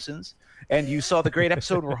like The Simpsons, and you saw the great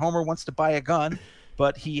episode where Homer wants to buy a gun,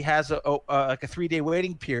 but he has like a 3-day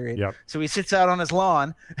waiting period. Yep. So he sits out on his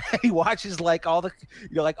lawn and he watches like all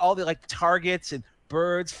the targets and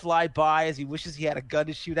birds fly by as he wishes he had a gun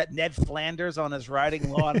to shoot at. Ned Flanders on his riding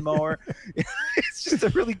lawnmower. It's just a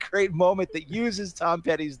really great moment that uses Tom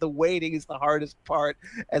Petty's "The Waiting is the hardest part"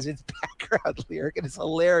 as its background lyric, and it's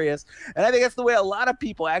hilarious. And I think that's the way a lot of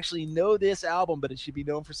people actually know this album, but it should be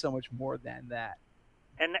known for so much more than that.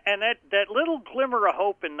 And that little glimmer of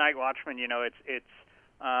hope in Night Watchman, it's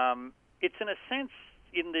in a sense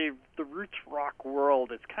in the roots rock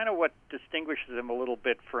world. It's kind of what distinguishes him a little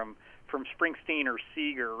bit from Springsteen or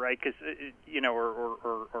Seeger, right? Because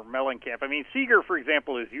or Mellencamp. I mean, Seeger, for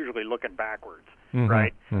example, is usually looking backwards,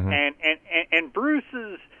 right? Mm-hmm. And Bruce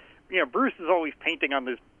is always painting on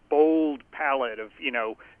this bold palette of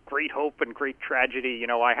great hope and great tragedy.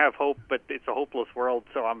 I have hope, but it's a hopeless world,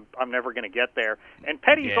 so I'm never going to get there. And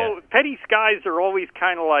Petty's guys are always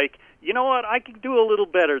kind of like, you know what, I could do a little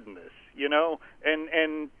better than this,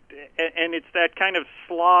 and it's that kind of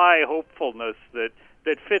sly hopefulness that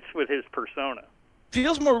fits with his persona.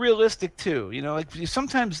 Feels more realistic too. Like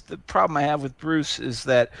sometimes the problem I have with Bruce is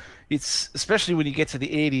that it's, especially when you get to the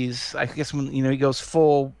 80s, I guess when he goes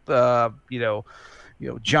full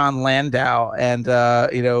John Landau and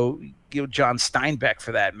John Steinbeck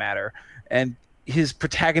for that matter, and his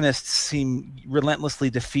protagonists seem relentlessly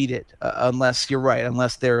defeated unless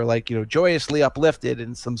they're like joyously uplifted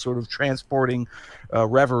in some sort of transporting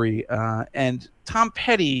reverie. And Tom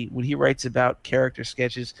Petty, when he writes about character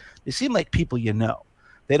sketches, they seem like people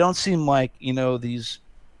They don't seem like these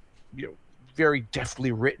very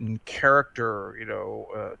deftly written character,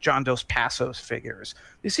 John Dos Passos figures.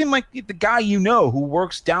 They seem like the guy who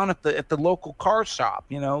works down at the local car shop,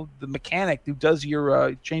 the mechanic who does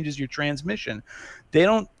your changes your transmission. They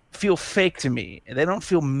don't feel fake to me. They don't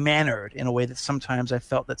feel mannered in a way that sometimes I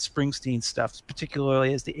felt that Springsteen stuff,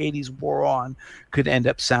 particularly as the 80s wore on, could end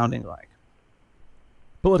up sounding like.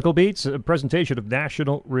 Political Beats, a presentation of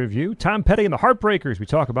National Review. Tom Petty and the Heartbreakers we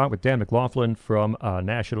talk about with Dan McLaughlin from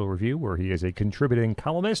National Review, where he is a contributing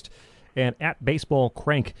columnist, and at Baseball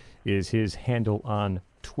Crank is his handle on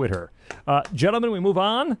Twitter. Gentlemen, we move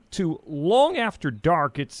on to Long After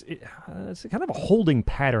Dark. It's kind of a holding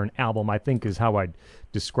pattern album, I think, is how I'd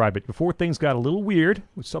describe it. Before things got a little weird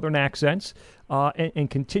with Southern accents, and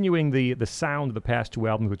continuing the sound of the past two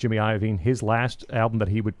albums with Jimmy Iovine, his last album that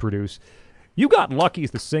he would produce. You Got Lucky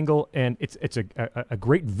is the single, and it's a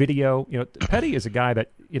great video. Petty is a guy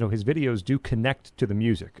that his videos do connect to the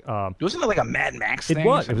music. Wasn't it like a Mad Max thing? It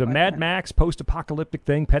was. It was a Mad Max post-apocalyptic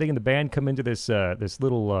thing. Petty and the band come into this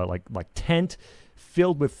little like tent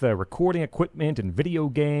filled with recording equipment and video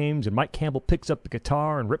games, and Mike Campbell picks up the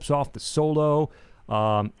guitar and rips off the solo.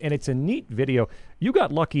 And it's a neat video. You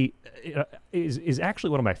Got Lucky is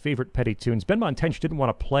actually one of my favorite Petty tunes. Ben Montench didn't want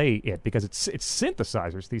to play it because it's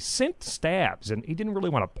synthesizers, these synth stabs, and he didn't really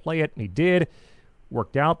want to play it, and he did.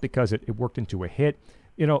 Worked out because it worked into a hit.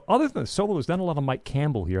 Other than the solo, there's not a lot of Mike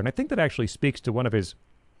Campbell here, and I think that actually speaks to one of his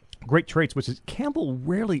great traits, which is Campbell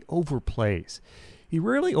rarely overplays. He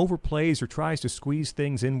rarely overplays or tries to squeeze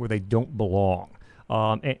things in where they don't belong.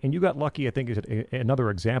 And You Got Lucky, I think, is another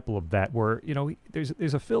example of that, where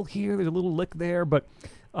there's a fill here, there's a little lick there, but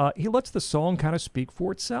he lets the song kind of speak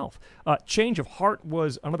for itself. Change of Heart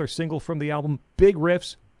was another single from the album. Big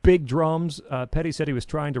riffs, big drums. Petty said he was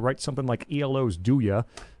trying to write something like ELO's Do Ya.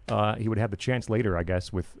 He would have the chance later, I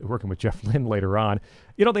guess, with working with Jeff Lynne later on.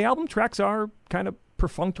 The album tracks are kind of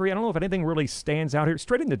perfunctory. I don't know if anything really stands out here.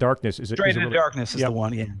 Straight Into Darkness is the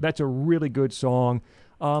one. Yeah, that's a really good song.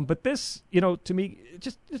 But this, to me,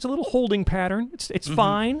 it's a little holding pattern. It's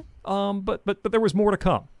fine. But there was more to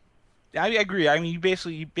come. I agree. I mean, you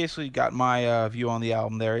basically got my view on the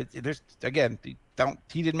album there. He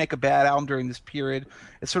didn't make a bad album during this period.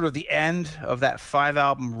 It's sort of the end of that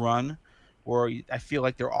 5-album run where I feel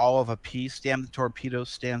like they're all of a piece. Damn the Torpedoes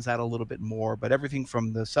stands out a little bit more, but everything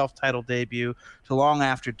from the self-titled debut to Long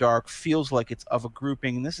After Dark feels like it's of a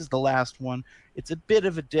grouping, and this is the last one. It's a bit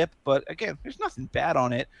of a dip, but again, there's nothing bad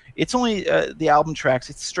on it. It's only the album tracks.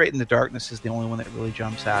 It's Straight Into Darkness is the only one that really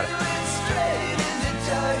jumps out at me.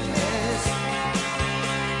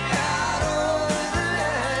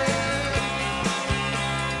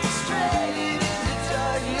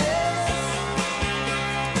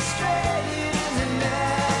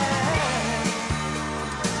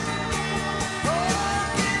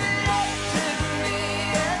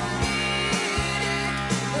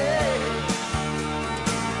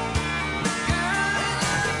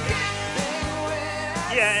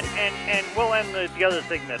 the other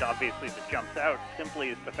thing that obviously that jumps out simply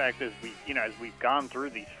is the fact as we've gone through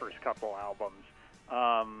these first couple albums,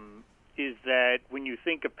 is that when you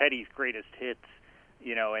think of Petty's greatest hits,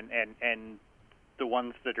 and the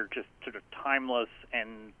ones that are just sort of timeless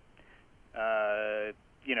and that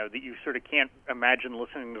you sort of can't imagine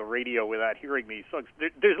listening to the radio without hearing these songs.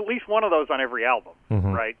 There's at least one of those on every album,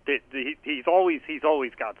 right? He's always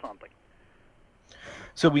got something.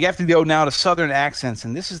 So we have to go now to Southern accents,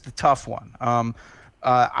 and this is the tough one. I'm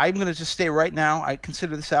going to just say right now, I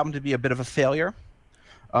consider this album to be a bit of a failure.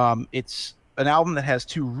 It's an album that has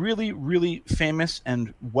two really, really famous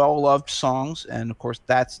and well-loved songs, and of course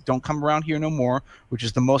that's Don't Come Around Here No More, which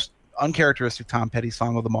is the most uncharacteristic Tom Petty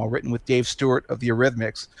song of them all, written with Dave Stewart of the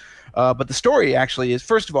Eurythmics. But the story actually is,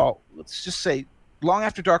 first of all, let's just say Long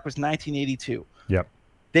After Dark was 1982. Yep.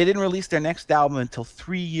 They didn't release their next album until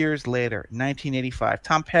 3 years later, 1985.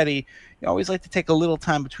 Tom Petty, you always like to take a little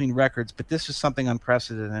time between records, but this was something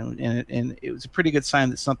unprecedented, and it was a pretty good sign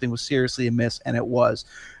that something was seriously amiss, and it was.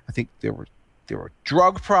 I think there were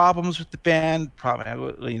drug problems with the band.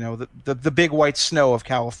 Probably, the big white snow of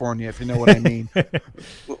California, if you know what I mean,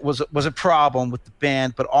 was a problem with the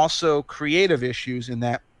band, but also creative issues in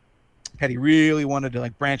that Petty really wanted to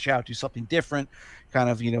branch out, do something different, kind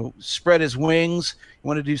of spread his wings. He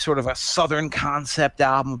wanted to do sort of a Southern concept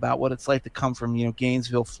album about what it's like to come from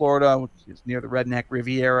Gainesville, Florida, which is near the Redneck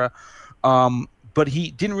Riviera. But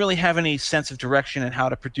he didn't really have any sense of direction and how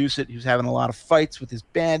to produce it. He was having a lot of fights with his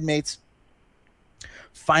bandmates.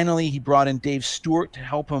 Finally, he brought in Dave Stewart to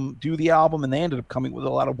help him do the album, and they ended up coming with a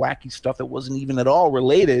lot of wacky stuff that wasn't even at all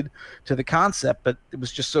related to the concept, but it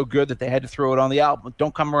was just so good that they had to throw it on the album.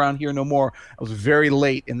 Don't Come Around Here No More. It was very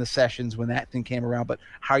late in the sessions when that thing came around, but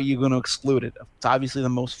how are you going to exclude it? It's obviously the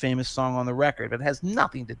most famous song on the record, but it has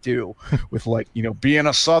nothing to do with, being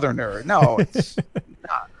a Southerner. No, it's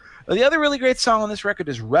not. The other really great song on this record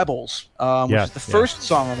is Rebels, which is the first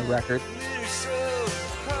song on the record.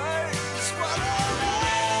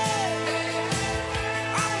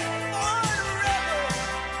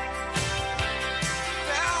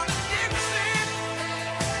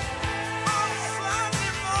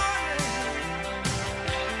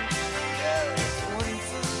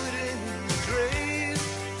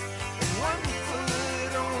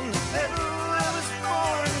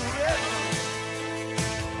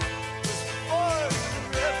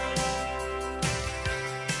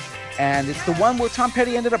 And it's the one where Tom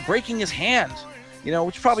Petty ended up breaking his hand,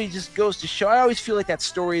 which probably just goes to show. I always feel like that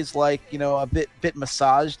story is a bit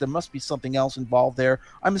massaged. There must be something else involved there.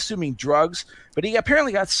 I'm assuming drugs. But he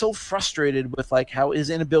apparently got so frustrated with how his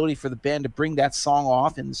inability for the band to bring that song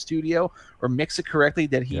off in the studio or mix it correctly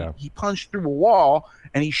that he punched through a wall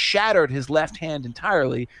and he shattered his left hand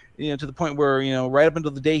entirely, to the point where, right up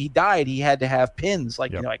until the day he died, he had to have pins,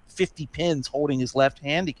 50 pins holding his left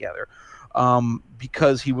hand together.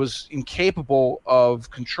 Because he was incapable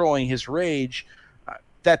of controlling his rage.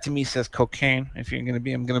 That to me says cocaine. If I'm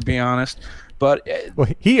going to be honest. But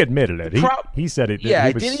he admitted it. He said it.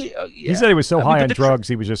 Yeah, he said he was so high on drugs,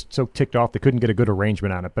 he was just so ticked off they couldn't get a good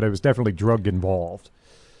arrangement on it. But it was definitely drug involved.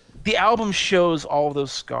 The album shows all of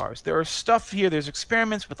those scars. There are stuff here. There's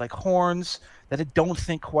experiments with horns that I don't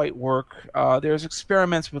think quite work. There's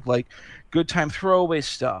experiments with good time throwaway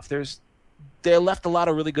stuff. They left a lot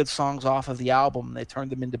of really good songs off of the album. They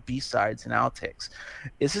turned them into B-sides and outtakes.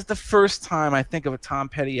 This is the first time I think of a Tom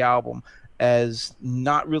Petty album as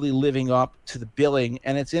not really living up to the billing,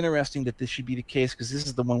 and it's interesting that this should be the case because this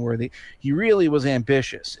is the one where he really was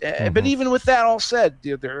ambitious. Mm-hmm. But even with that all said,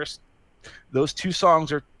 those two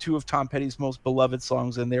songs are two of Tom Petty's most beloved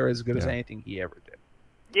songs, and they're as good as anything he ever did.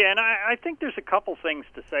 Yeah, and I think there's a couple things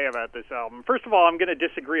to say about this album. First of all, I'm going to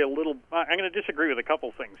disagree with a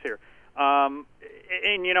couple things here.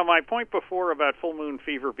 My point before about Full Moon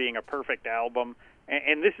Fever being a perfect album,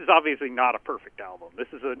 and this is obviously not a perfect album. This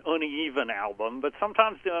is an uneven album, but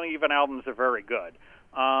sometimes the uneven albums are very good.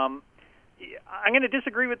 I'm going to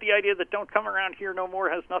disagree with the idea that Don't Come Around Here No More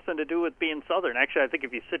has nothing to do with being Southern. Actually, I think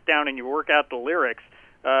if you sit down and you work out the lyrics,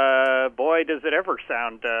 boy, does it ever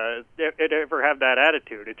it ever have that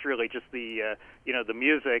attitude. It's really just the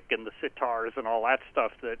music and the sitars and all that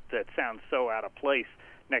stuff that sounds so out of place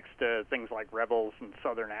next to things like Rebels and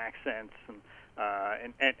Southern accents and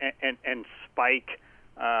Spike,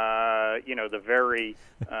 the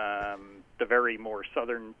very more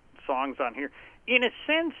Southern songs on here. In a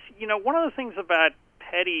sense, one of the things about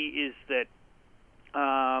Petty is that,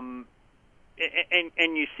 and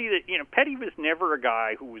you see that, Petty was never a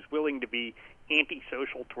guy who was willing to be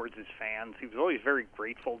antisocial towards his fans. He was always very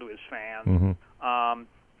grateful to his fans. Mm-hmm.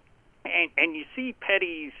 And you see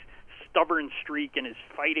Petty's stubborn streak and his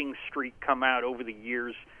fighting streak come out over the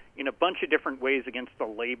years in a bunch of different ways against the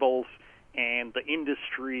labels and the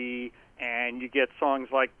industry, and you get songs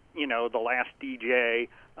like, The Last DJ,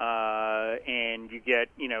 and you get,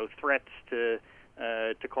 threats to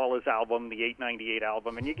call his album the 898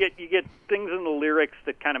 album, and you get things in the lyrics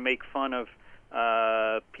that kind of make fun of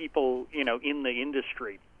people, in the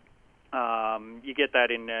industry. You get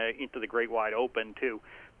that in Into the Great Wide Open too,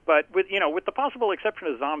 but with the possible exception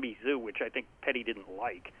of Zombie Zoo, which I think Petty didn't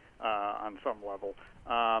like on some level,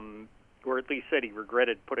 or at least said he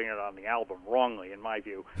regretted putting it on the album wrongly, in my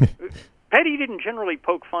view. Petty didn't generally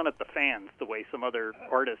poke fun at the fans the way some other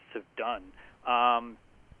artists have done.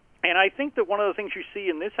 And I think that one of the things you see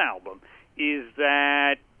in this album is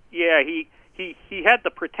that, he had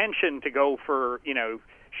the pretension to go for,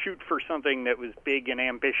 shoot for something that was big and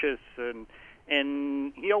ambitious, and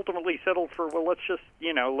he ultimately settled for, well, let's just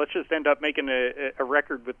end up making a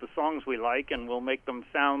record with the songs we like, and we'll make them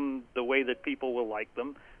sound the way that people will like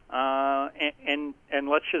them, and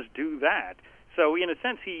let's just do that. So in a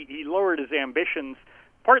sense, he lowered his ambitions,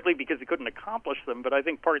 partly because he couldn't accomplish them, but I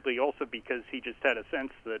think partly also because he just had a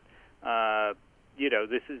sense that,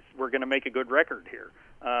 we're going to make a good record here,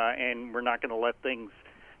 and we're not going to let things,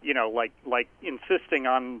 like insisting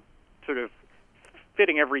on sort of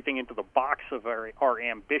fitting everything into the box of our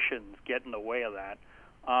ambitions get in the way of that.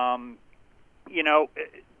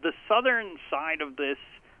 The southern side of this,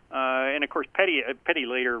 and of course Petty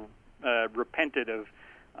later repented of,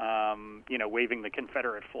 waving the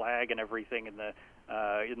Confederate flag and everything in the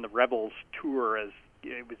Rebels tour, as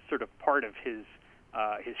it was sort of part of his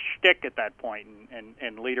shtick at that point,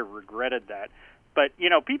 and later regretted that. But,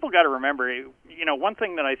 people got to remember, one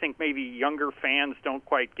thing that I think maybe younger fans don't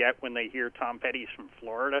quite get when they hear Tom Petty's from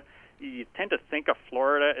Florida, you tend to think of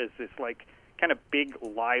Florida as this, kind of big,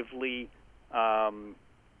 lively,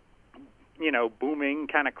 booming,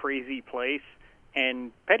 kind of crazy place.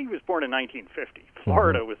 And Petty was born in 1950.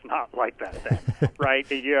 Florida was not like that then, right?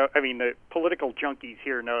 The political junkies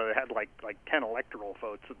here know they had like 10 electoral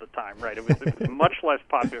votes at the time, right? It was a much less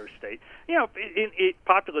popular state.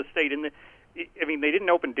 Populous state. They didn't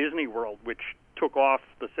open Disney World, which took off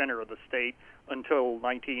the center of the state, until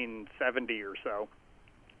 1970 or so.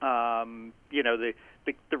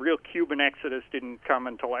 The real Cuban exodus didn't come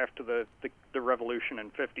until after the revolution in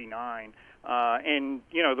 '59. And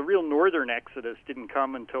the real northern exodus didn't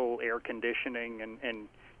come until air conditioning and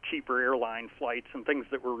cheaper airline flights and things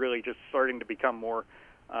that were really just starting to become more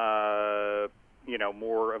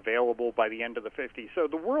more available by the end of the '50s. So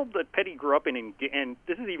the world that Petty grew up in, and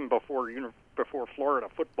this is even before Florida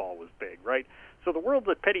football was big, right? So the world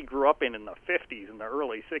that Petty grew up in the '50s and the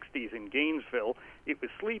early '60s in Gainesville, it was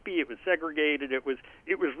sleepy, it was segregated, it was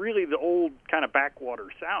really the old kind of backwater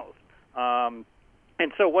South. And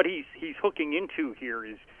so what he's hooking into here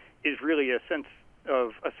is really a sense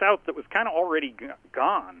of a South that was kind of already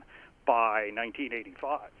gone by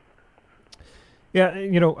 1985. Yeah,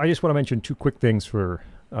 I just want to mention two quick things for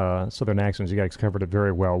Southern Accents. You guys covered it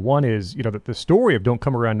very well. One is, that the story of Don't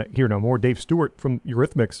Come Around Here No More, Dave Stewart from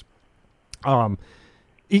Eurythmics,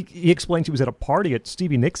 he explains he was at a party at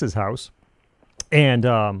Stevie Nicks' house, and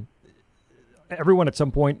everyone at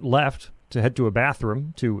some point left to head to a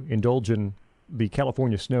bathroom to indulge in the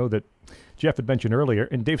California snow that Jeff had mentioned earlier,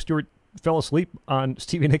 and Dave Stewart fell asleep on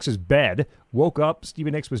Stevie Nicks' bed, woke up,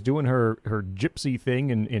 Stevie Nicks was doing her gypsy thing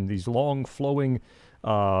in these long flowing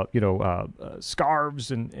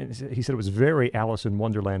scarves, and he said it was very Alice in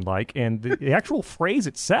Wonderland-like, and the actual phrase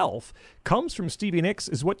itself comes from Stevie Nicks,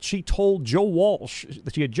 is what she told Joe Walsh,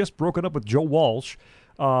 that she had just broken up with Joe Walsh,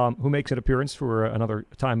 who makes an appearance for another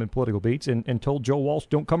time in Political Beats, and told Joe Walsh,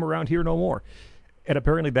 "Don't come around here no more." And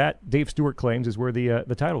apparently that, Dave Stewart claims, is where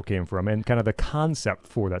the title came from, and kind of the concept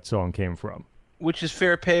for that song came from. Which is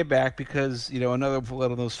fair payback because, another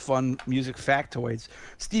one of those fun music factoids.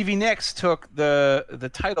 Stevie Nicks took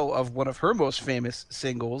the title of one of her most famous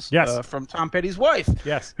singles from Tom Petty's wife.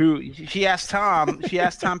 Yes. Who she asked Tom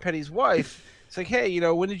Petty's wife, it's like, hey,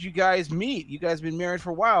 when did you guys meet? You guys been married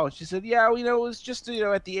for a while. And she said, yeah, it was just,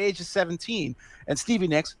 at the age of 17. And Stevie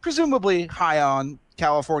Nicks, presumably high on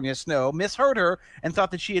California snow, misheard her and thought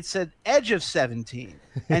that she had said edge of 17.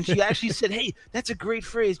 And she actually said, hey, that's a great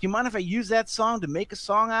phrase. Do you mind if I use that song to make a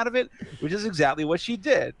song out of it? Which is exactly what she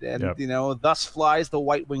did. And, thus flies the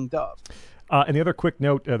white-winged dove. And the other quick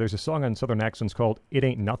note, there's a song on Southern Accents called It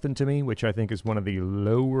Ain't Nothing to Me, which I think is one of the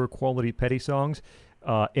lower quality Petty songs.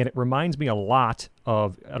 And it reminds me a lot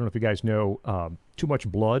of, I don't know if you guys know, Too Much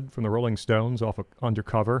Blood from the Rolling Stones off of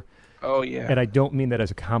Undercover. Oh, yeah. And I don't mean that as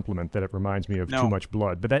a compliment that it reminds me of No. Too Much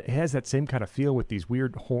Blood, but that has that same kind of feel with these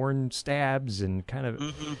weird horn stabs and kind of.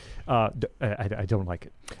 I don't like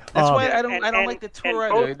it. That's why I don't and- like the tour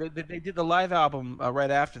and either. They did the live album right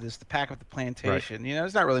after this, The Pack of the Plantation. You know,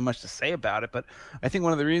 there's not really much to say about it, but I think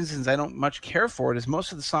one of the reasons I don't much care for it is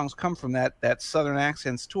most of the songs come from that Southern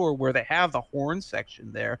Accents tour where they have the horn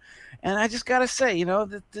section there. And I just got to say, you know,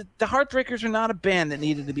 the Heartbreakers are not a band that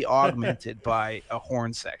needed to be augmented by a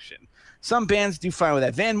horn section. Some bands do fine with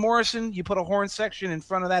that. Van Morrison, you put a horn section in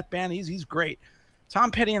front of that band, he's great.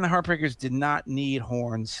 Tom Petty and the Heartbreakers did not need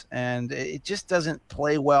horns, and it just doesn't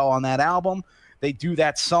play well on that album. They do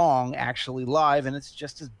that song actually live, and it's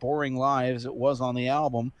just as boring live as it was on the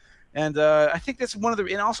album. And I think that's one of the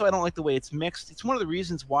 – and also I don't like the way it's mixed. It's one of the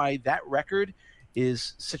reasons why that record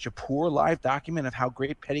is such a poor live document of how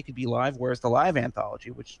great Petty could be live, whereas the live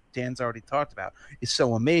anthology, which Dan's already talked about, is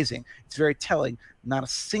so amazing. It's very telling. Not a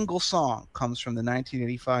single song comes from the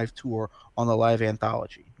 1985 tour on the live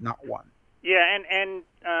anthology. Not one. Yeah, and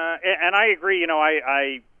I agree. You know,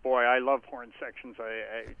 I love horn sections.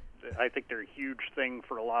 I think they're a huge thing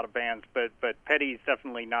for a lot of bands, but Petty's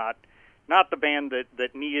definitely not the band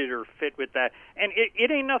that needed or fit with that. And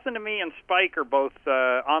it ain't nothing to me and Spike are both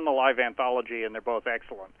on the live anthology, and they're both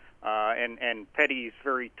excellent. And Petty's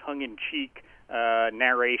very tongue-in-cheek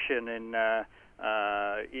narration and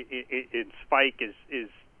Spike is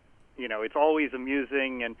you know, it's always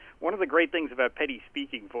amusing. And one of the great things about Petty's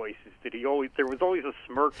speaking voice is that there was always a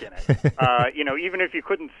smirk in it. You know, even if you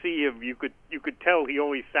couldn't see him, you could tell he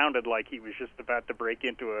always sounded like he was just about to break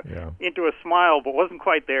into a smile, but wasn't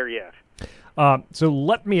quite there yet. So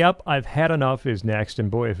Let Me Up, I've Had Enough is next, and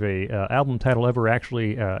boy, if a album title ever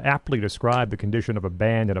actually aptly described the condition of a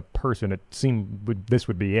band and a person, it seemed this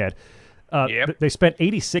would be it. They spent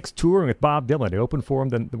 86 touring with Bob Dylan. They opened for him,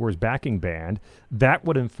 then there was backing band. That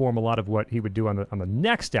would inform a lot of what he would do on the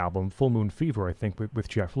next album, Full Moon Fever, I think, with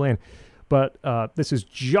Jeff Lynne. But this is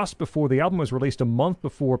just before the album was released, a month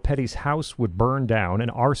before Petty's house would burn down, an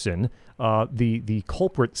arson. The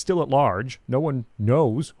culprit still at large. No one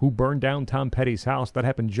knows who burned down Tom Petty's house. That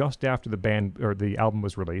happened just after the album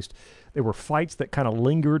was released. There were fights that kind of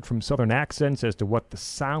lingered from Southern Accents as to what the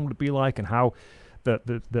sound would be like and how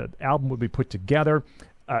the album would be put together.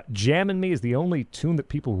 Jammin' Me is the only tune that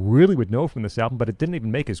people really would know from this album, but it didn't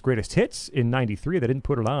even make his greatest hits in '93. They didn't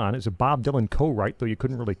put it on. It's a Bob Dylan co-write, though you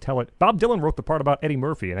couldn't really tell it. Bob Dylan wrote the part about Eddie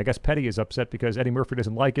Murphy, and I guess Petty is upset because Eddie Murphy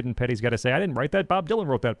doesn't like it, and Petty's got to say, I didn't write that. Bob Dylan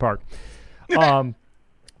wrote that part.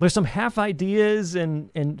 There's some half ideas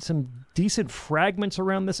and some decent fragments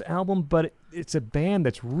around this album, but it's a band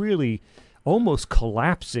that's really almost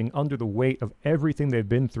collapsing under the weight of everything they've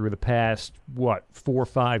been through the past, 4 or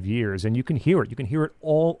 5 years. And you can hear it. You can hear it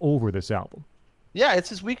all over this album. Yeah, it's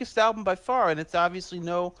his weakest album by far, and it's obviously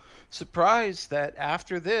no surprise that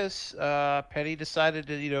after this, Petty decided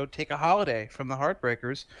to, take a holiday from the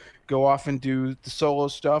Heartbreakers, go off and do the solo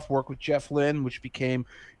stuff, work with Jeff Lynne, which became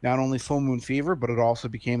not only Full Moon Fever, but it also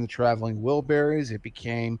became the Traveling Wilburys. It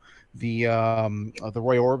became the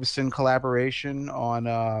Roy Orbison collaboration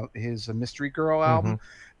on his Mystery Girl album.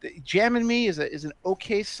 Jammin' Me is an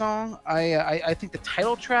okay song. I think the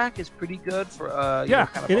title track is pretty good for kind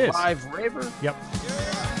of a live raver. Yep.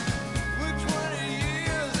 Which one of you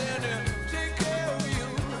is in to take care of you?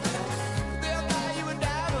 They'll buy you a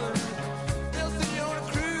diamond. They'll send you on a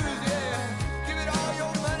cruise, yeah. Give it all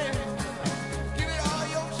your money. Give it all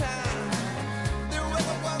your time. They'll wake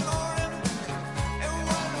up one morning and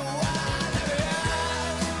wonder why they're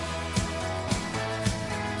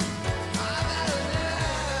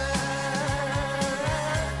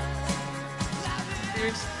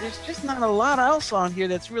There's just not a lot else on here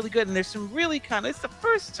that's really good, and there's some really it's the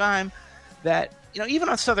first time that, even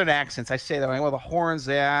on Southern Accents, I say that, well, the horns,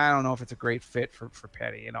 I don't know if it's a great fit for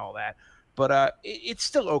Petty and all that, but it's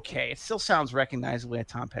still okay. It still sounds recognizably like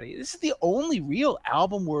Tom Petty. This is the only real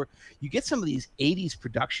album where you get some of these 80s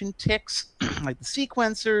production ticks, like the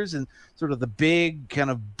sequencers and sort of the big kind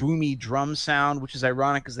of boomy drum sound, which is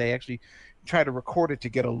ironic because they actually try to record it to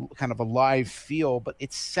get a kind of a live feel, but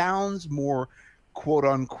it sounds more quote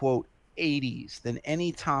unquote 80s than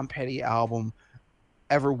any Tom Petty album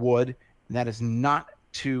ever would, and that is not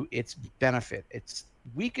to its benefit. It's the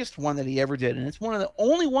weakest one that he ever did, and it's one of the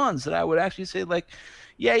only ones that I would actually say, like,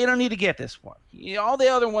 yeah, you don't need to get this one. All the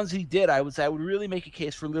other ones he did, I would really make a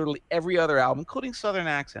case for literally every other album, including Southern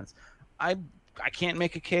Accents. I can't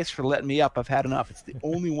make a case for Let Me Up. I've had enough. It's the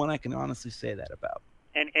only one I can honestly say that about.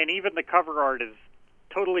 And even the cover art is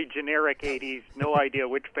totally generic 80s. No idea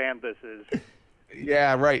which band this is.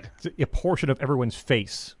 Yeah, right. It's a portion of everyone's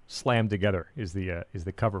face slammed together is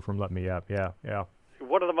the cover from Let Me Up. Yeah, yeah.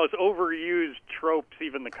 One of the most overused tropes,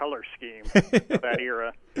 even the color scheme of that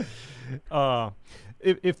era.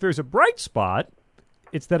 If there's a bright spot,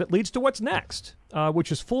 it's that it leads to what's next,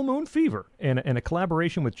 which is Full Moon Fever, and a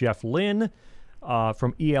collaboration with Jeff Lynne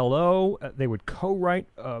from ELO. They would co-write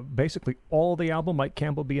basically all the album. Mike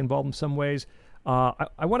Campbell be involved in some ways.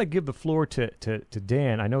 I want to give the floor to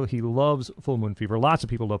Dan. I know he loves Full Moon Fever. Lots of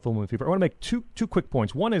people love Full Moon Fever. I want to make two quick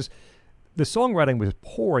points. One is the songwriting was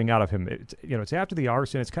pouring out of him. It's after the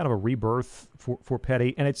arson. It's kind of a rebirth for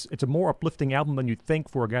Petty, and it's a more uplifting album than you'd think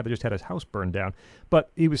for a guy that just had his house burned down. But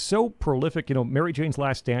he was so prolific. Mary Jane's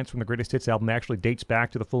Last Dance from the Greatest Hits album actually dates back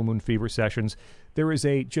to the Full Moon Fever sessions. There is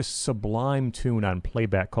a just sublime tune on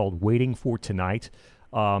playback called "Waiting for Tonight."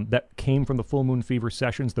 That came from the Full Moon Fever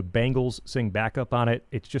sessions. The Bangles sing backup on it.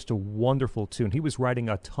 It's just a wonderful tune. He was writing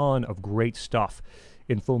a ton of great stuff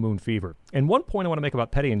in Full Moon Fever. And one point I want to make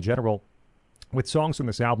about Petty in general with songs from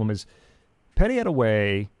this album is Petty had a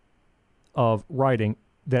way of writing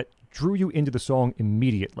that drew you into the song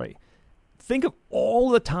immediately. Think of all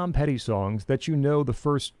the Tom Petty songs that you know the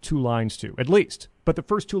first two lines to, at least. But the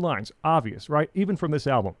first two lines, obvious, right? Even from this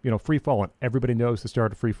album, Free Fallin', everybody knows the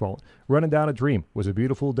start of Free Fallin'. Running Down a Dream was a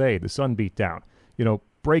beautiful day, the sun beat down.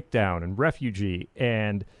 Breakdown and Refugee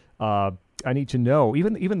and I Need to Know,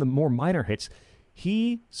 even the more minor hits.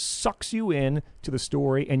 He sucks you in to the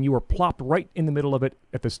story, and you are plopped right in the middle of it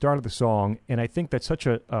at the start of the song. And I think that's such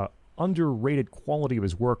a underrated quality of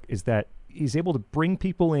his work is that he's able to bring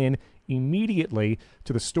people in immediately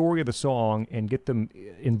to the story of the song and get them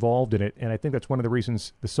involved in it. And I think that's one of the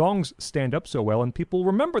reasons the songs stand up so well and people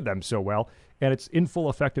remember them so well. And it's in full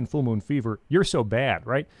effect in Full Moon Fever. You're So Bad,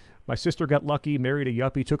 right? My sister got lucky, married a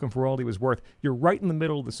yuppie, took him for all he was worth. You're right in the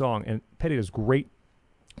middle of the song, and Petty does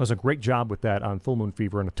a great job with that on Full Moon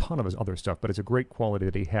Fever and a ton of his other stuff, but it's a great quality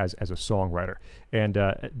that he has as a songwriter. And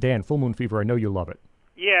Dan, Full Moon Fever, I know you love it.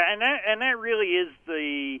 Yeah, and that really is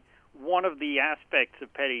one of the aspects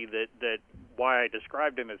of Petty that why I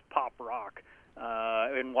described him as pop rock,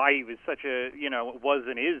 and why he was was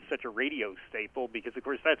and is such a radio staple, because of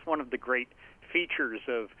course that's one of the great features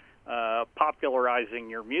of popularizing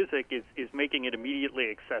your music is making it immediately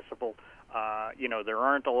accessible. There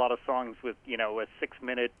aren't a lot of songs with a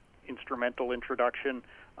 6-minute instrumental introduction.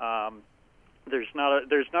 There's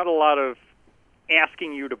not a lot of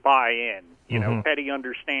asking you to buy in. Petty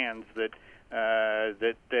understands that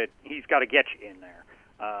he's got to get you in there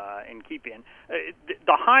and keep you in.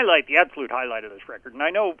 The absolute highlight of this record, and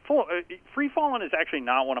I know Free Fallin' is actually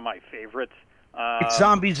not one of my favorites. It's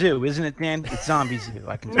Zombie Zoo, isn't it, Dan? It's Zombie Zoo.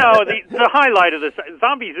 I can tell you. The highlight of this,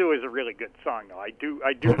 Zombie Zoo, is a really good song, though. I do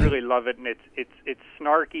really love it, and it's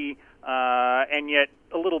snarky and yet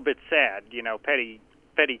a little bit sad.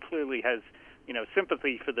 Petty clearly has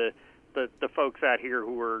sympathy for the folks out here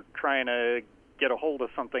who are trying to get a hold of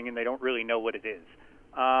something and they don't really know what it is.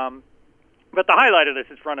 But the highlight of this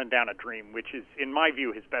is Running Down a Dream, which is, in my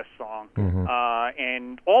view, his best song. Mm-hmm.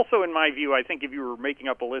 And also, in my view, I think if you were making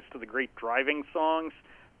up a list of the great driving songs,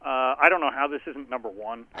 I don't know how this isn't number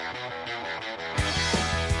one.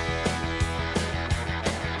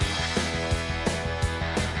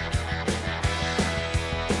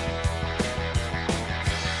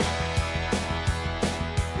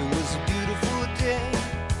 It was a beautiful day,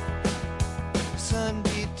 sun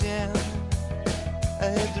beat down. I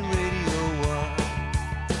had the radio on,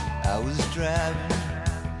 I was driving.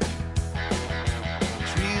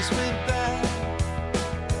 Trees went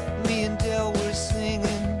by, me and Del were singing.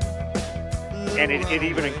 And it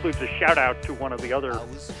even includes a shout-out to one of the other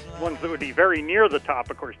ones that would be very near the top,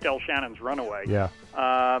 of course, Del Shannon's Runaway. Yeah.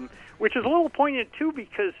 Which is a little poignant, too,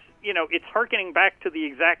 because, it's hearkening back to the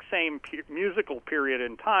exact same musical period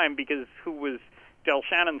in time, because who was Del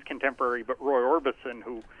Shannon's contemporary but Roy Orbison,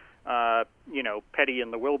 who, Petty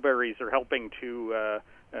and the Wilburys are helping to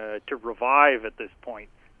revive at this point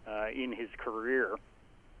in his career.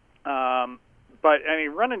 But, I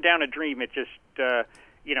mean, Running Down a Dream, it just...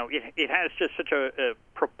 it has just such a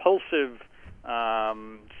propulsive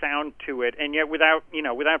sound to it, and yet without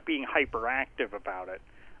being hyperactive about it.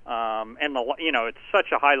 And it's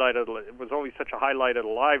such a highlight it was always such a highlight of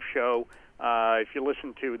the live show. If you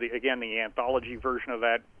listen to the anthology version of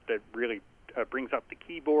that really brings up the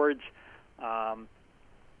keyboards.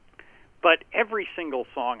 But every single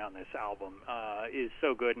song on this album is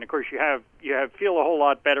so good, and of course you have Feel a Whole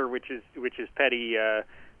Lot Better, which is Petty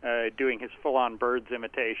doing his full-on Birds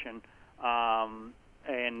imitation, and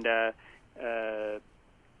the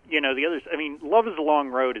others. I mean, Love Is a Long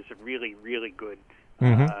Road is a really, really good,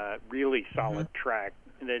 really solid track.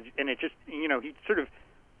 and it just, you know, he sort of,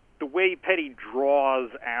 the way Petty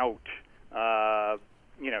draws out the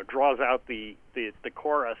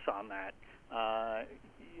chorus on that,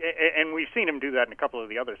 and we've seen him do that in a couple of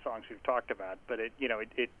the other songs we've talked about. But it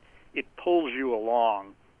pulls you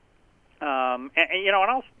along.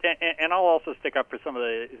 And I'll also stick up for some of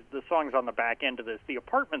the songs on the back end of this. The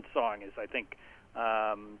Apartment song is, I think,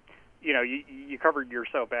 you covered You're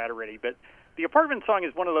So Bad already, but the Apartment song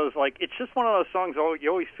is one of those, like, it's just one of those songs. Oh, you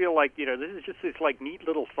always feel like, you know, this is just this like neat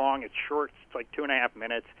little song. It's short. It's like 2.5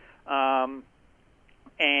 minutes.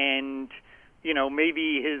 And you know,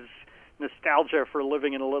 maybe his nostalgia for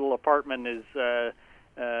living in a little apartment is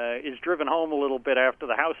driven home a little bit after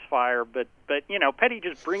the house fire, but you know, Petty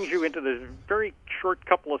just brings you into this very short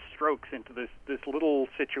couple of strokes into this little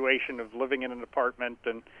situation of living in an apartment,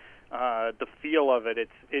 and the feel of it.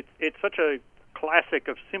 It's such a classic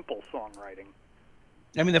of simple songwriting.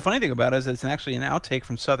 I mean, the funny thing about it is it's actually an outtake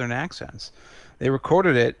from Southern Accents. They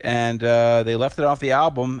recorded it, and they left it off the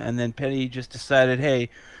album, and then Petty just decided, hey,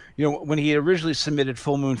 you know, when he originally submitted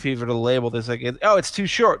Full Moon Fever to the label, they're like, oh, it's too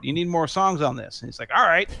short. You need more songs on this. And he's like, all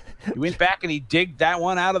right. He went back and he digged that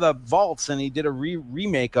one out of the vaults, and he did a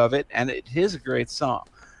remake of it, and it is a great song.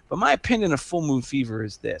 But my opinion of Full Moon Fever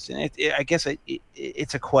is this, and I guess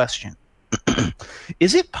it's a question.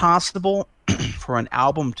 Is it possible for an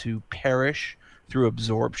album to perish through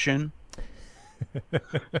absorption?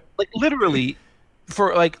 Like, literally,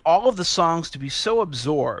 for like all of the songs to be so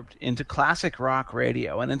absorbed into classic rock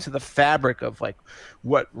radio and into the fabric of like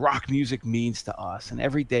what rock music means to us in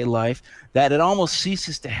everyday life, that it almost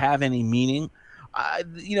ceases to have any meaning.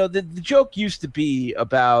 You know, the joke used to be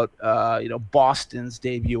about Boston's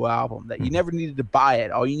debut album, that you never needed to buy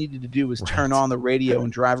it. All you needed to do was turn on the radio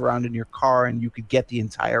and drive around in your car, and you could get the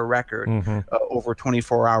entire record over a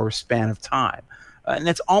 24-hour span of time. And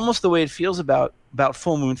that's almost the way it feels about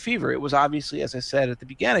Full Moon Fever. It was obviously, as I said at the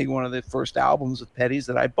beginning, one of the first albums of Petty's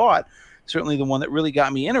that I bought, certainly the one that really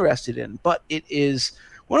got me interested in. But it is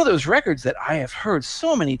one of those records that I have heard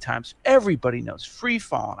so many times. Everybody knows Free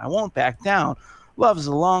Fallin', I Won't Back Down, Love's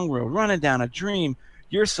a Long Road, Running Down a Dream,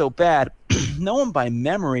 You're So Bad, know them by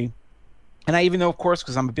memory. And I even know, of course,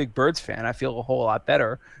 because I'm a big Byrds fan, I feel a whole lot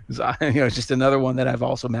better. It's just another one that I've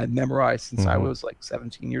also had memorized since I was like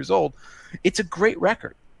 17 years old. It's a great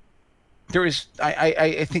record. There is,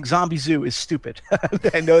 I think Zombie Zoo is stupid.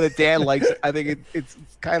 I know that Dan likes it. I think it's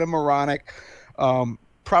kind of moronic.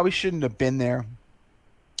 Probably shouldn't have been there.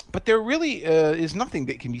 But there really is nothing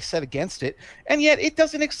that can be said against it, and yet it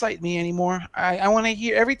doesn't excite me anymore. I want to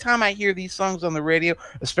hear, every time I hear these songs on the radio,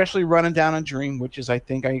 especially Running Down a Dream, which is, I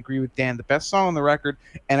think I agree with Dan, the best song on the record,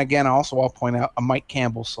 and again, also I'll point out a Mike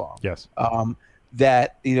Campbell song. Yes.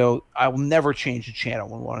 That, you know, I will never change the channel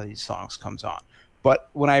when one of these songs comes on. But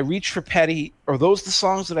when I reach for Petty, are those the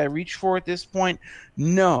songs that I reach for at this point?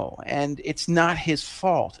 No, and it's not his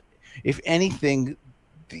fault. If anything,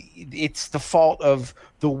 it's the fault of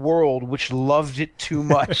the world, which loved it too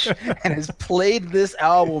much and has played this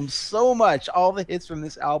album so much, all the hits from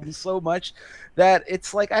this album so much, that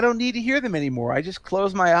it's like I don't need to hear them anymore. I just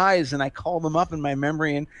close my eyes and I call them up in my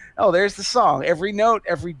memory, and oh, there's the song. Every note,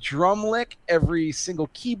 every drum lick, every single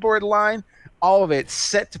keyboard line, all of it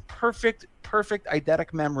set to perfect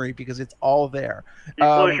eidetic memory because it's all there. You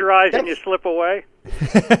close your eyes and you slip away.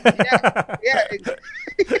 Yeah.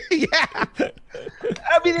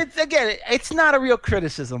 I mean, it's not a real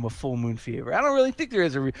criticism of Full Moon Fever. I don't really think there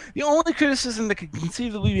is the only criticism that could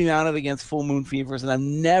conceivably be mounted against Full Moon Fever is that I've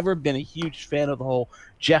never been a huge fan of the whole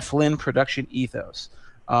Jeff Lynne production ethos.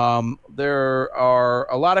 There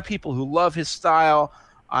are a lot of people who love his style.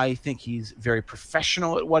 I think he's very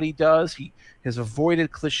professional at what he does. He has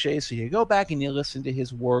avoided cliches. So you go back and you listen to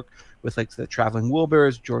his work with like the Traveling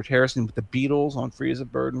Wilburys, George Harrison with the Beatles on Free as a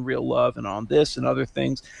Bird and Real Love and on this and other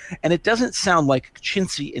things. And it doesn't sound like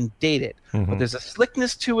chintzy and dated, but there's a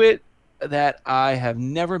slickness to it that I have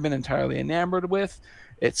never been entirely enamored with.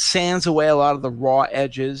 It sands away a lot of the raw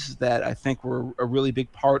edges that I think were a really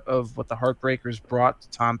big part of what the Heartbreakers brought to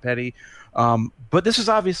Tom Petty. But this is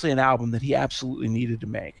obviously an album that he absolutely needed to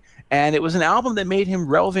make. And it was an album that made him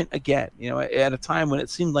relevant again, you know, at a time when it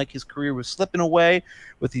seemed like his career was slipping away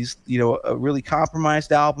with these, you know, a really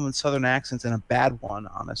compromised album in Southern Accents and a bad one,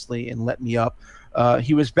 honestly, and Let Me Up.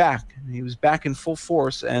 He was back. He was back in full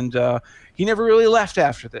force, and he never really left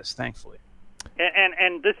after this, thankfully.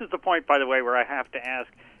 And this is the point, by the way, where I have to ask,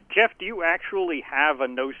 Jeff, do you actually have a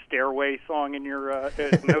No Stairway song in your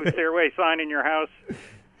No Stairway sign in your house?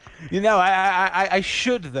 I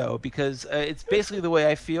should, though, because it's basically the way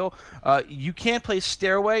I feel. You can't play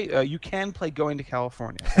Stairway. You can play Going to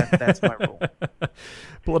California. That's my rule.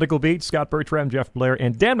 Political Beat, Scott Bertram, Jeff Blair,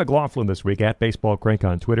 and Dan McLaughlin this week at Baseball Crank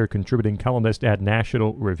on Twitter, contributing columnist at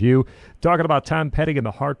National Review, talking about Tom Petty and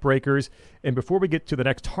the Heartbreakers. And before we get to the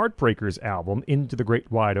next Heartbreakers album, Into the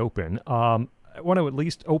Great Wide Open, I want to at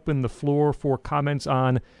least open the floor for comments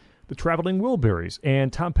on the Traveling Wilburys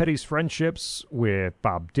and Tom Petty's friendships with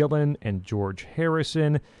Bob Dylan and George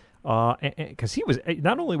Harrison. Because he was,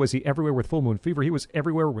 not only was he everywhere with Full Moon Fever, he was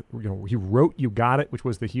everywhere with, he wrote You Got It, which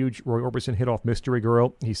was the huge Roy Orbison hit off Mystery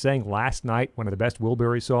Girl. He sang Last Night, one of the best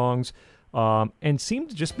Wilbury songs, and seemed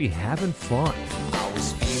to just be having fun. I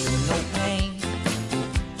was feeling no pain,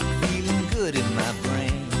 feeling good in my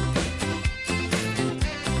brain.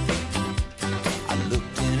 I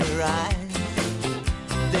looked in her eyes,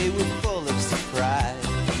 they were full of surprise.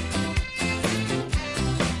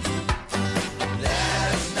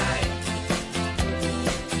 Last night,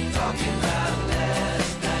 talking about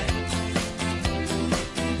last night.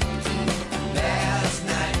 Last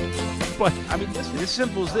night. But I mean, listen, as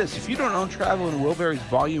simple as this. If you don't own Traveling Wilburys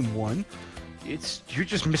Volume 1, you're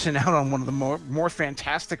just missing out on one of the more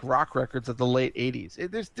fantastic rock records of the late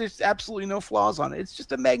 80s. There's absolutely no flaws on it. It's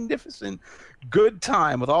just a magnificent, good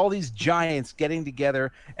time with all these giants getting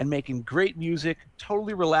together and making great music,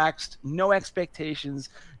 totally relaxed, no expectations,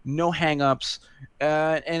 no hang-ups,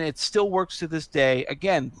 and it still works to this day.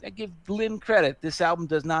 Again, I give Lynn credit. This album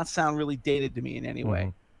does not sound really dated to me in any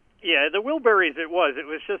way. Yeah, the Wilburys. It was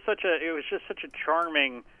just such a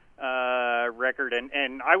charming record,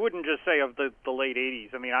 and I wouldn't just say of the late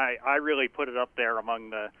 '80s. I mean, I really put it up there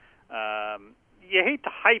among the. You hate to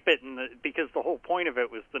hype it, because the whole point of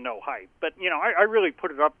it was the no hype. But I really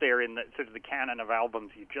put it up there in the sort of the canon of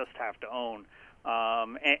albums you just have to own.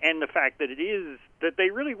 And the fact that that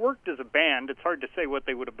they really worked as a band. It's hard to say what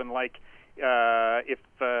they would have been like if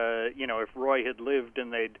Roy had lived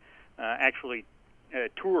and they'd actually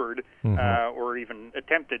toured or even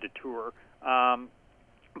attempted to tour.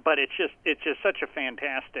 But it's just such a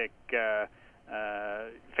fantastic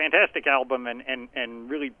album and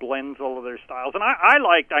really blends all of their styles. And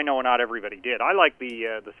I know not everybody did. I liked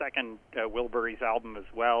the second Wilburys album as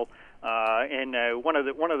well. And one of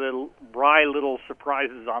the wry little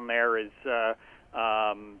surprises on there is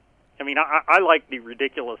I like the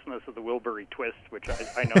ridiculousness of the Wilbury twist, which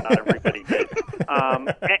I know not everybody did.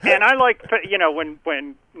 And I like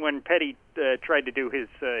when Petty tried to do his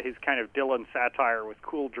kind of Dylan satire with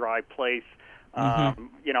Cool Dry Place. I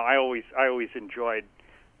always enjoyed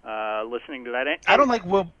listening to that. I don't like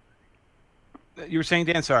Will. You were saying,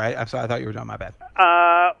 Dan? Sorry, I'm sorry. I thought you were done. My bad.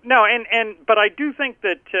 No, but I do think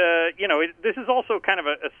that this is also kind of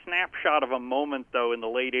a snapshot of a moment, though, in the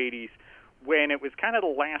late '80s when it was kind of the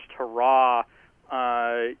last hurrah,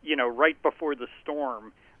 right before the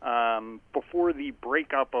storm, before the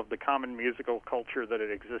breakup of the common musical culture that had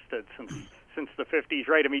existed since the '50s.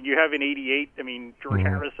 Right? I mean, you have in '88. I mean, George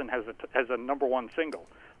Harrison has a number one single.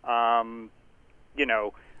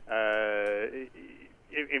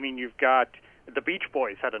 You've got the Beach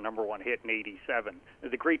Boys had a number one hit in '87.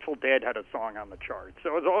 The Grateful Dead had a song on the charts.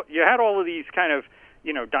 So you had all of these kind of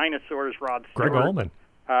dinosaurs. Rod Stewart, Greg Allman.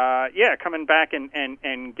 Coming back and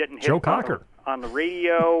getting hit Joe Cocker on the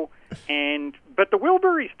radio. But the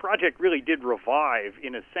Wilburys project really did revive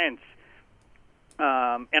in a sense.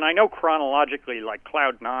 And I know chronologically, like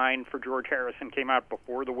Cloud 9 for George Harrison came out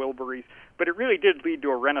before the Wilburys, but it really did lead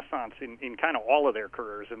to a renaissance in kind of all of their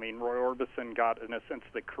careers. I mean, Roy Orbison got, in a sense,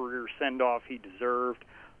 the career send-off he deserved.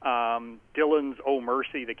 Dylan's Oh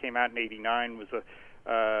Mercy that came out in '89 was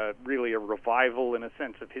really a revival, in a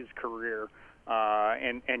sense, of his career.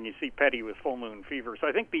 And you see Petty with Full Moon Fever. So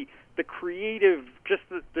I think the creative, just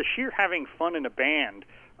the sheer having fun in a band,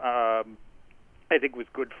 I think was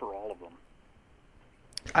good for all of them.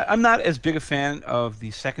 I'm not as big a fan of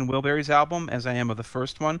the second Wilburys album as I am of the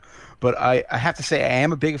first one, but I have to say I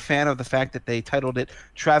am a big fan of the fact that they titled it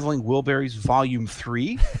Traveling Wilburys Volume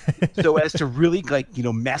 3, so as to really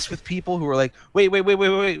mess with people who are like, wait,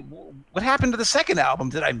 what happened to the second album?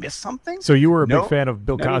 Did I miss something? So you were a big fan of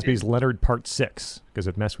Bill Cosby's Leonard Part 6 because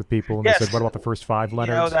it messed with people, and they said, what about the first 5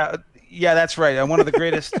 Leonards? Yeah, that's right. One of the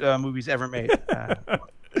greatest movies ever made.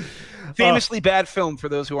 Famously bad film, for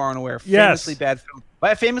those who aren't aware. Famously bad film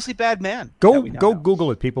by a famously bad man. Go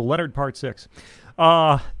Google it, people. Leonard Part 6.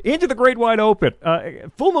 Into the Great Wide Open.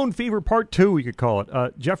 Full Moon Fever Part 2, we could call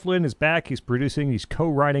it. Jeff Lynne is back. He's producing. He's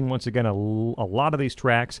co-writing, once again, a lot of these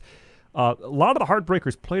tracks. A lot of the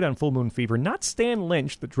Heartbreakers played on Full Moon Fever. Not Stan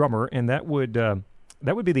Lynch, the drummer, and that would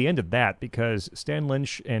be the end of that, because Stan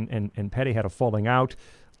Lynch and Petty had a falling out.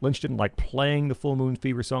 Lynch didn't like playing the Full Moon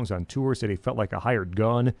Fever songs on tour, said he felt like a hired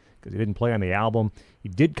gun because he didn't play on the album. He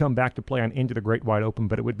did come back to play on Into the Great Wide Open,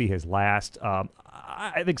 but it would be his last.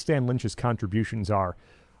 I think Stan Lynch's contributions are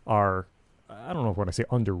I don't know if I want to say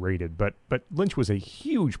underrated, but Lynch was a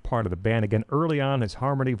huge part of the band. Again, early on, his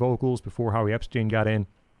harmony vocals before Howie Epstein got in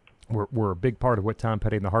were a big part of what Tom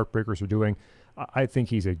Petty and the Heartbreakers were doing. I think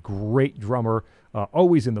he's a great drummer,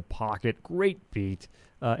 always in the pocket, great beat,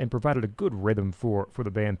 and provided a good rhythm for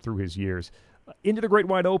the band through his years. Into the Great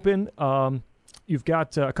Wide Open, you've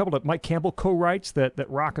got a couple of Mike Campbell co-writes that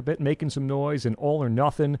rock a bit, Making Some Noise, and All or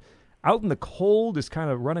Nothing. Out in the Cold is kind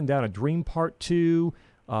of running down a dream part 2.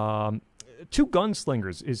 Two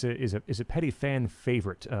Gunslingers is a Petty fan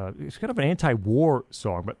favorite. It's kind of an anti-war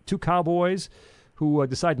song, but two cowboys who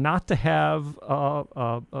decide not to have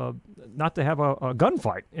a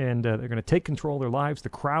gunfight, and they're going to take control of their lives. The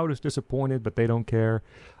crowd is disappointed, but they don't care.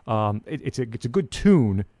 It's a good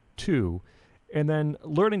tune too. And then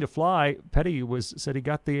Learning to Fly, Petty said he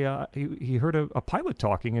got he heard a pilot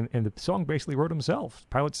talking, and the song basically wrote himself.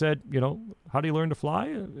 Pilot said, how do you learn to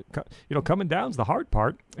fly? Coming down's the hard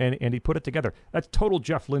part, and he put it together. That's total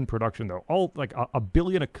Jeff Lynne production, though. All like a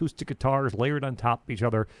billion acoustic guitars layered on top of each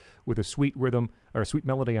other with a sweet rhythm or a sweet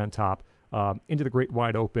melody on top. Into the Great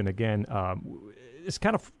Wide Open again. It's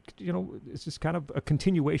kind of it's just kind of a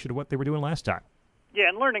continuation of what they were doing last time. Yeah,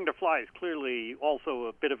 and Learning to Fly is clearly also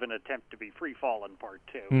a bit of an attempt to be free falling part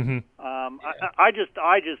 2. Mm-hmm. I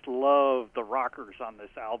just love the rockers on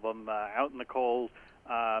this album. Out in the Cold,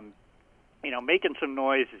 Making Some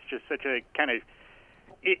Noise is just such a kind of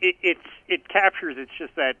it captures. It's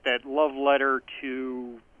just that love letter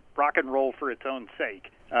to rock and roll for its own sake,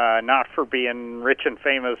 not for being rich and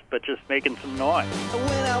famous, but just making some noise.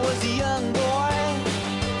 When I was a young boy,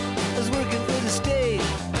 I was working for the state.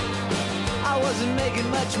 I wasn't making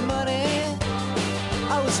much money.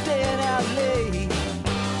 I was staying out late.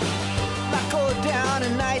 I go down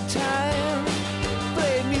at nighttime,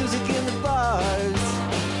 play music in the bars,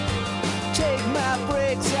 take my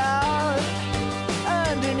breaks out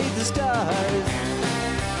underneath the stars.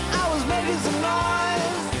 I was making some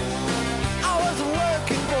noise. I was a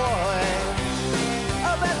working boy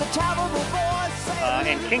up at the top of the voice.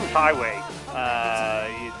 And King's Highway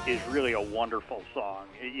is really a wonderful song.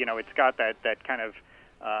 It's got that kind of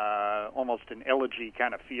almost an elegy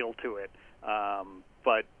kind of feel to it.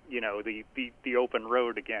 But the open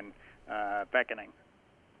road again, beckoning.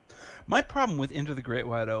 My problem with Into the Great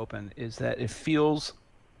Wide Open is that it feels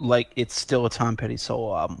like it's still a Tom Petty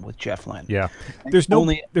solo album with Jeff Lynne. Yeah, there's no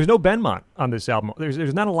Benmont on this album.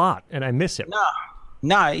 There's not a lot, and I miss him.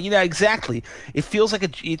 No, exactly. It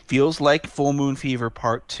feels like Full Moon Fever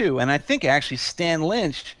Part 2, and I think actually Stan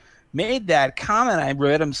Lynch made that comment. I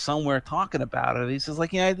read him somewhere talking about it. He says,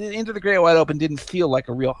 Into the Great Wide Open didn't feel like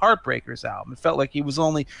a real Heartbreakers album. It felt like he was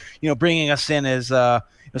only, bringing us in as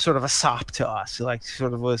sort of a sop to us. Like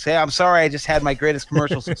sort of was, hey, I'm sorry, I just had my greatest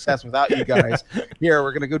commercial success without you guys. Here,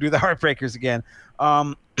 we're gonna go do the Heartbreakers again.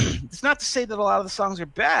 It's not to say that a lot of the songs are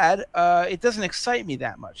bad. It doesn't excite me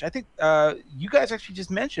that much. I think you guys actually just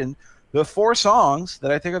mentioned the 4 songs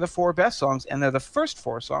that I think are the 4 best songs, and they're the first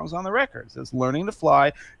 4 songs on the record. It's Learning to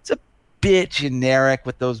Fly. It's a bit generic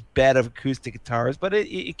with those bed of acoustic guitars, but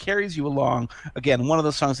it carries you along. Again, one of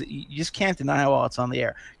those songs that you just can't deny while it's on the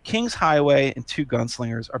air. King's Highway and Two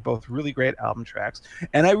Gunslingers are both really great album tracks,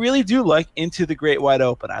 and I really do like Into the Great Wide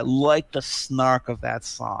Open. I like the snark of that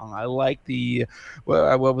song. I like the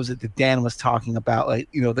what was it that Dan was talking about,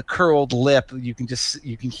 the curled lip. You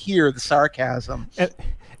can hear the sarcasm.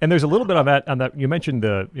 And there's a little bit on that. You mentioned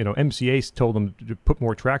the MCA told them to put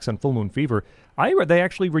more tracks on Full Moon Fever. I read they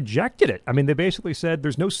actually rejected it. I mean, they basically said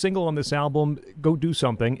there's no single on this album. Go do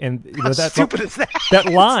something. And how stupid is that? That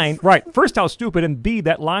line, right? First, how stupid, and B,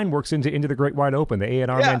 that line works into the Great Wide Open. The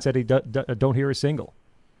A&R man said he don't hear a single.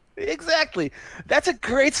 Exactly. That's a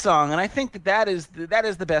great song, and I think that is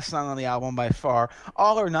the best song on the album by far.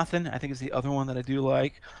 All or Nothing, I think, is the other one that I do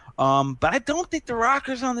like. But I don't think the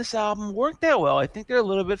rockers on this album work that well. I think they're a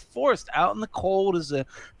little bit forced. Out in the Cold is a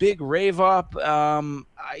big rave up.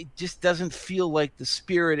 I just doesn't feel like the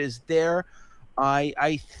spirit is there.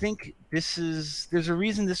 I think there's a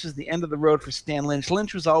reason this was the end of the road for Stan Lynch.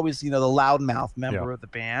 Lynch was always, the loudmouth member of the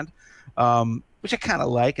band, which I kind of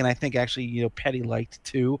like, and I think actually, Petty liked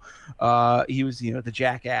too. He was, the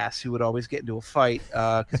jackass who would always get into a fight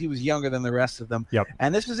because he was younger than the rest of them. Yep.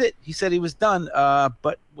 And this was it. He said he was done.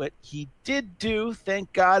 But what he did do,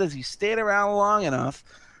 thank God, is he stayed around long enough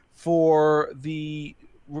for the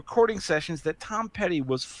recording sessions that Tom Petty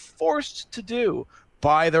was forced to do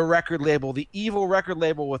by the record label, the evil record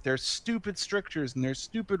label with their stupid strictures and their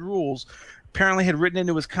stupid rules, apparently had written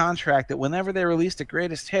into his contract that whenever they released a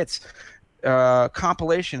greatest hits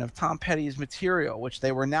compilation of Tom Petty's material, which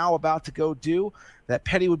they were now about to go do, that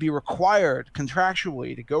Petty would be required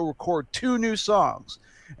contractually to go record 2 new songs.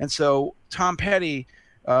 And so Tom Petty,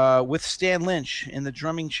 with Stan Lynch in the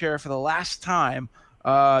drumming chair for the last time,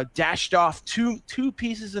 dashed off two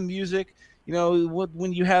pieces of music. You know,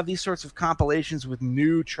 when you have these sorts of compilations with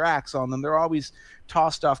new tracks on them, they're always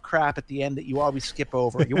tossed off crap at the end that you always skip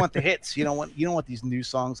over. You want the hits. You don't want these new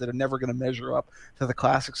songs that are never going to measure up to the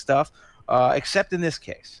classic stuff. Except in this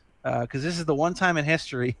case, because this is the one time in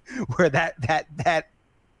history where that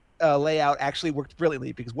layout actually worked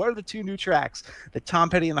brilliantly. Because what are the 2 new tracks that Tom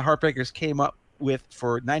Petty and the Heartbreakers came up with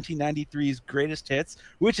for 1993's greatest hits,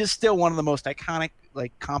 which is still one of the most iconic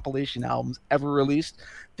compilation albums ever released?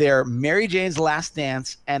 They're Mary Jane's Last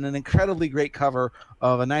Dance and an incredibly great cover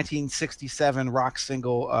of a 1967 rock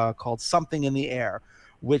single called Something in the Air,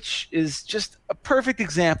 which is just a perfect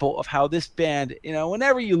example of how this band,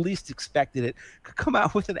 whenever you least expected it, could come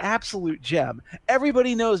out with an absolute gem.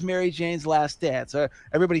 Everybody knows Mary Jane's Last Dance.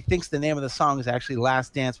 Everybody thinks the name of the song is actually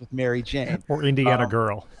Last Dance with Mary Jane. Or Indiana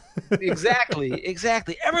Girl.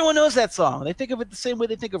 Exactly. Everyone knows that song. They think of it the same way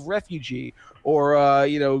they think of Refugee or,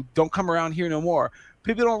 Don't Come Around Here No More.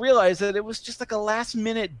 People don't realize that it was just like a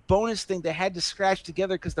last-minute bonus thing they had to scratch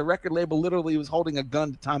together because the record label literally was holding a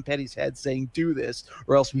gun to Tom Petty's head saying, do this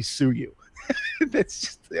or else we sue you. It's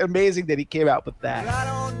just amazing that he came out with that. Well, I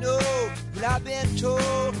don't know, but I've been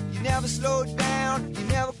told you never slow down, you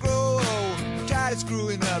never grow old. I'm tired of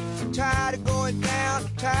screwing up, I'm tired of going down,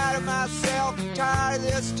 I'm tired of myself, I'm tired of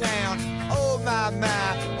this town. Oh my,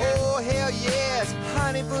 oh hell yes,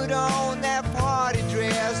 honey, put on that party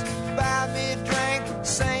dress, buy me a drink,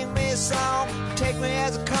 sing me a song, take me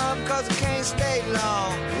as I come, cause I can't stay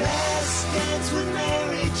long. Last dance with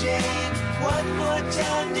Mary Jane, one more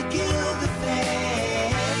time to kill the pain.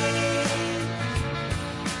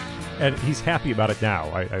 And he's happy about it now.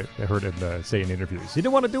 I heard him say in interviews. He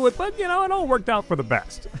didn't want to do it, but, it all worked out for the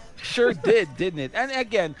best. Sure did, didn't it? And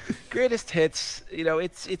again, greatest hits,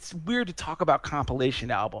 it's weird to talk about compilation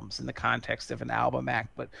albums in the context of an album act.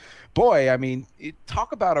 But, boy,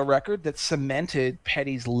 talk about a record that cemented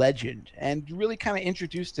Petty's legend and really kind of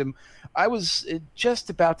introduced him. I was just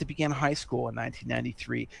about to begin high school in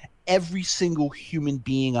 1993. Every single human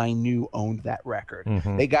being I knew owned that record.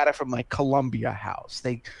 Mm-hmm. They got it from Columbia House.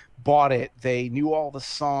 They bought it. They knew all the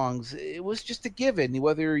songs. It was just a given.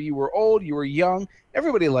 Whether you were old, you were young,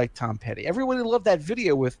 everybody liked Tom Petty. Everybody loved that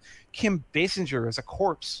video with Kim Basinger as a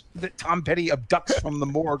corpse that Tom Petty abducts from the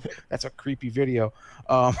morgue. That's a creepy video.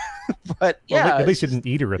 But yeah, well, at least he didn't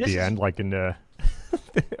eat her at the end, like in the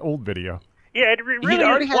old video. Yeah, it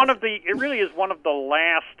really is one of the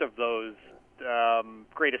last of those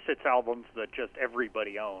greatest hits albums that just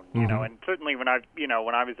everybody owned, and certainly when I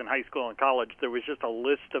was in high school and college, there was just a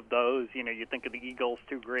list of those. You think of the Eagles'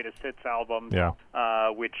 2 greatest hits albums,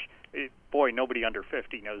 which, nobody under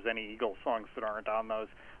 50 knows any Eagles songs that aren't on those.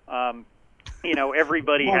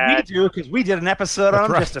 Everybody had. We do, because we did an episode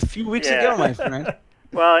on them just a few weeks ago, my friend.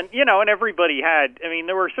 Well, and everybody had.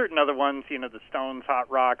 There were certain other ones. The Stones,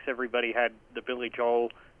 Hot Rocks. Everybody had the Billy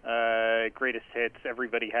Joel greatest hits.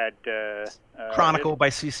 Everybody had Chronicle by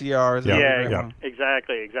CCR. Yeah,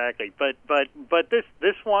 exactly. But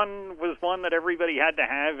this one was one that everybody had to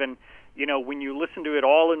have, and when you listen to it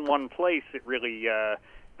all in one place, it really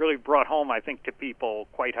brought home, I think, to people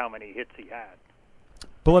quite how many hits he had.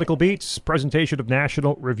 Political Beats, presentation of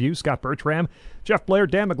National Review. Scott Bertram, Jeff Blair,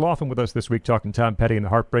 Dan McLaughlin with us this week talking Tom Petty and the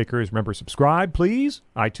Heartbreakers. Remember, subscribe, please.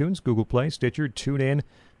 iTunes, Google Play, Stitcher, TuneIn.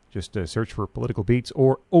 Just search for Political Beats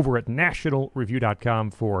or over at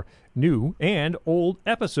nationalreview.com for new and old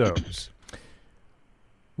episodes.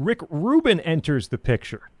 Rick Rubin enters the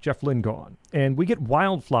picture, Jeff Lynne gone. And we get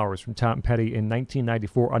Wildflowers from Tom Petty in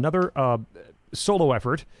 1994. Another solo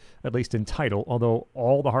effort, at least in title, although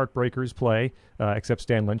all the Heartbreakers play, except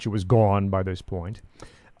Stan Lynch, who was gone by this point.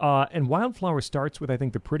 And Wildflowers starts with, I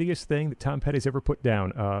think, the prettiest thing that Tom Petty's ever put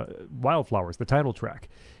down. Wildflowers, the title track.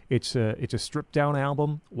 It's a stripped-down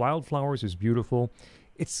album. Wildflowers is beautiful.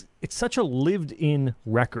 It's such a lived-in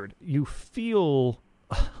record. You feel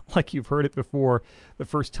like you've heard it before the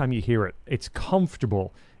first time you hear it. It's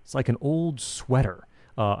comfortable. It's like an old sweater,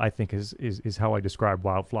 I think is how I describe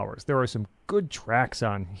Wildflowers. There are some good tracks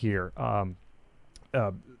on here.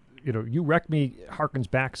 You Wreck Me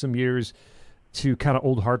harkens back some years to kind of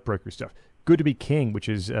old Heartbreaker stuff. Good to Be King, which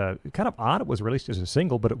is kind of odd. It was released as a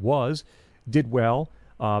single, but it did well.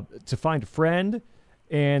 To Find a Friend,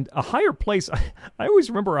 and A Higher Place. I always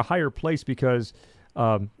remember A Higher Place because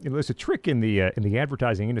There's a trick in the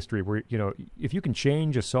advertising industry where if you can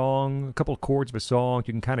change a song, a couple of chords of a song,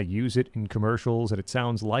 you can kind of use it in commercials, and it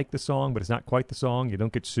sounds like the song, but it's not quite the song. You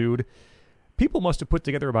don't get sued. People must have put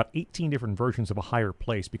together about 18 different versions of A Higher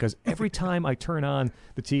Place, because every time I turn on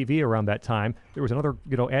the TV around that time, there was another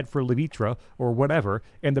ad for Levitra or whatever,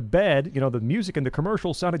 and the bed, the music in the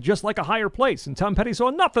commercial sounded just like A Higher Place, and Tom Petty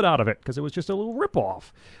saw nothing out of it because it was just a little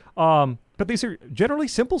ripoff. But these are generally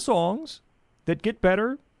simple songs that get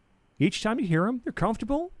better each time you hear them. They're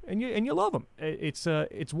comfortable, and you love them. It's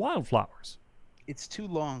Wildflowers. It's too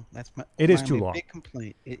long. It is too long. Big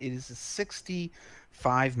complaint. It is a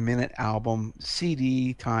 65-minute album.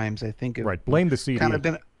 CD times, I think. Right. Blame the CD. Kind of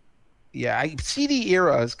been. Yeah, CD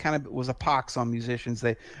era was a pox on musicians.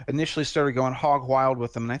 They initially started going hog wild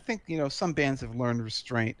with them, and I think some bands have learned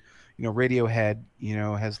restraint. Radiohead,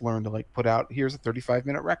 has learned to put out, here's a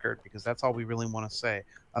 35-minute record, because that's all we really want to say.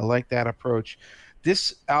 I like that approach.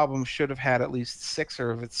 This album should have had at least 6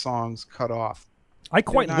 of its songs cut off. I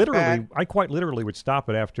quite literally would stop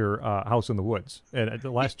it after House in the Woods, and the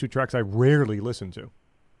last 2 tracks I rarely listen to.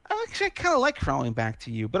 Actually, I kind of like Crawling Back to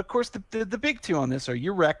You, but of course the big 2 on this are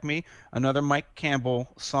You Wreck Me, another Mike Campbell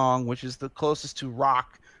song, which is the closest to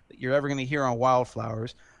rock that you're ever going to hear on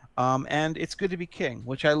Wildflowers. And It's Good to Be King,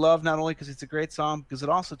 which I love not only because it's a great song, because it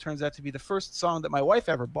also turns out to be the first song that my wife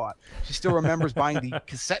ever bought. She still remembers buying the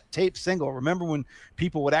cassette tape single. Remember when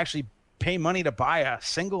people would actually pay money to buy a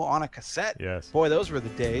single on a cassette? Yes. Boy, those were the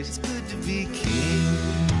days. It's good to be king.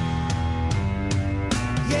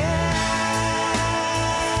 Yeah,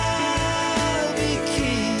 I'll be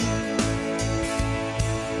king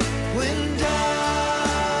when dogs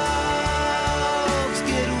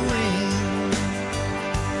get wings.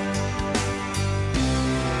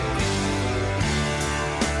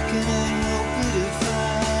 Can I help it if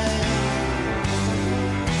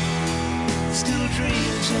I still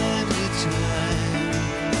dream time to time?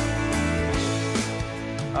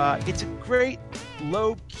 It's a great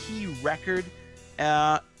low-key record.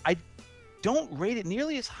 I don't rate it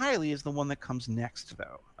nearly as highly as the one that comes next,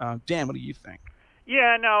 though. Dan, what do you think?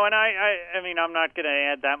 Yeah, no, and I mean, I'm not going to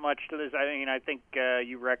add that much to this. I think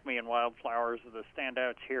You Wreck Me and Wildflowers are the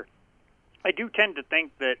standouts here. I do tend to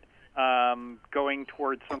think that going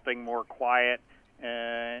towards something more quiet,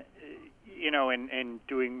 and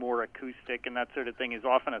doing more acoustic and that sort of thing is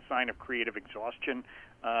often a sign of creative exhaustion.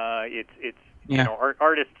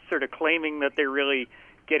 Artists sort of claiming that they're really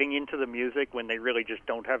getting into the music when they really just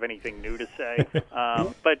don't have anything new to say.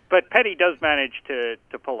 But Petty does manage to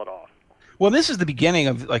pull it off. Well, this is the beginning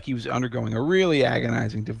of, he was undergoing a really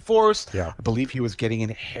agonizing divorce. Yeah. I believe he was getting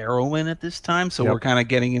into heroin at this time, so Yep. we're kind of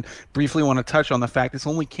getting in. Briefly want to touch on the fact this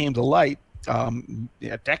only came to light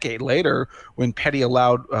a decade later when Petty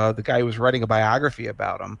allowed the guy who was writing a biography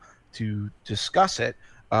about him to discuss it.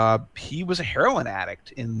 He was a heroin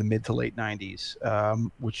addict in the mid to late 90s,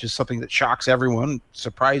 which is something that shocks everyone.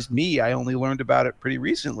 Surprised me. I only learned about it pretty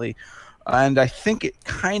recently. And I think it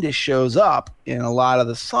kind of shows up in a lot of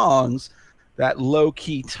the songs. That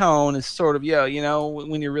low-key tone is sort of,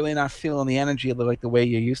 when you're really not feeling the energy like the way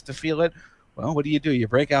you used to feel it, well, what do? You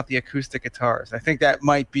break out the acoustic guitars. I think that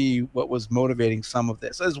might be what was motivating some of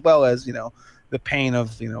this, as well as, the pain of,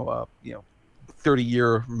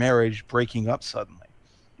 30-year marriage breaking up suddenly.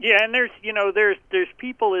 Yeah, and there's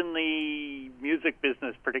people in the music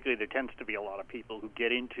business, particularly there tends to be a lot of people who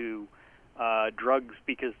get into drugs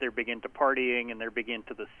because they're big into partying and they're big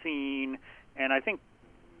into the scene. And I think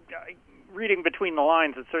reading between the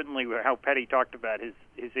lines, it's certainly how Petty talked about his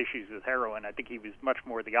issues with heroin. I think he was much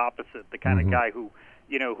more the opposite, the kind of guy who,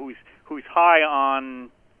 who's high on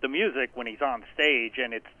the music when he's on stage,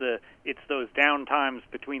 and it's those down times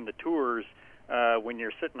between the tours when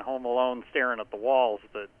you're sitting home alone staring at the walls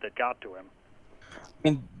that got to him.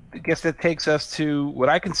 And I guess that takes us to what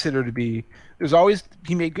I consider to be,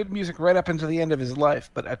 he made good music right up until the end of his life,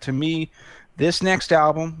 but to me, this next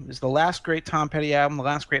album is the last great Tom Petty album, the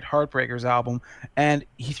last great Heartbreakers album, and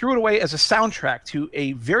he threw it away as a soundtrack to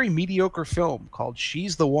a very mediocre film called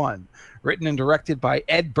She's the One, written and directed by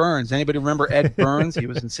Ed Burns. Anybody remember Ed Burns? He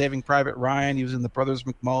was in Saving Private Ryan. He was in The Brothers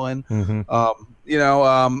McMullen.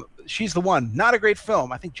 She's the One. Not a great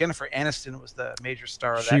film. I think Jennifer Aniston was the major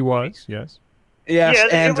star of that. She was, yes. Yes, yeah,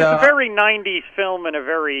 and it was a very 90s film and a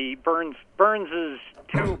very Burns's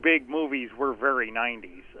 2 big movies were very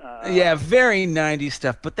 90s. Very 90s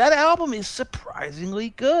stuff. But that album is surprisingly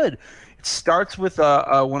good. It starts with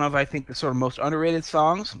one of, I think, the sort of most underrated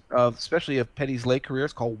songs, especially of Petty's late career.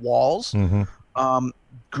 It's called Walls.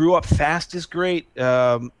 Grew Up Fast is great.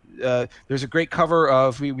 There's a great cover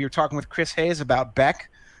of, we were talking with Chris Hayes about Beck.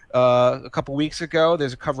 a couple weeks ago.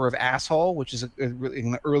 There's a cover of Asshole, which is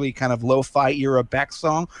an early kind of lo-fi era Beck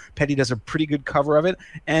song. Petty does a pretty good cover of it.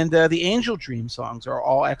 And the Angel Dream songs are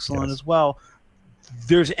all excellent as well.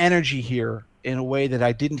 There's energy here in a way that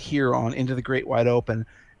I didn't hear on Into the Great Wide Open.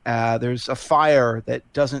 There's a fire that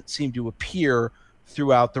doesn't seem to appear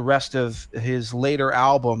throughout the rest of his later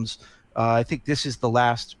albums. I think this is the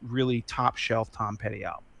last really top-shelf Tom Petty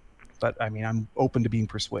album. But, I mean, I'm open to being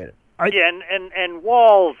persuaded. Yeah, and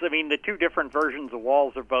Walls, I mean, the two different versions of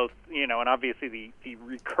Walls are both, and obviously the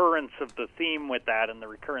recurrence of the theme with that and the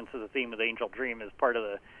recurrence of the theme with Angel Dream is part of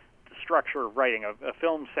the structure of writing a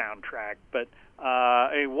film soundtrack. But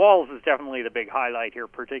Walls is definitely the big highlight here,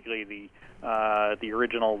 particularly the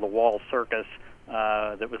original The Wall Circus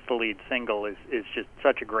that was the lead single is just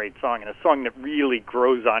such a great song, and a song that really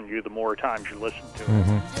grows on you the more times you listen to it.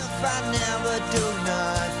 Mm-hmm. If I never do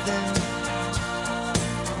nothing,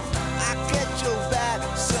 I get your back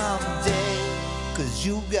someday. 'Cause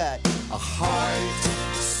you got a heart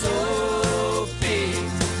so big,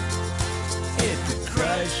 it could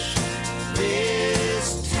crush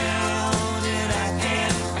this town, and I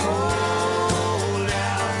can't hold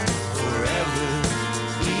out forever,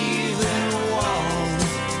 even walls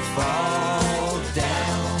fall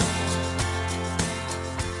down.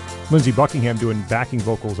 Lindsey Buckingham doing backing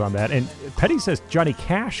vocals on that. And Petty says Johnny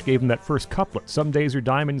Cash gave him that first couplet. Some days are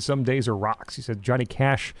diamonds, some days are rocks. He said Johnny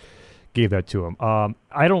Cash gave that to him. I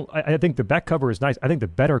think the Beck cover is nice. I think the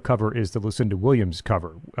better cover is the Lucinda Williams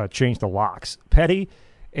cover, Change the Locks. Petty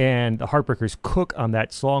and the Heartbreakers cook on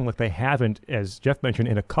that song like they haven't, as Jeff mentioned,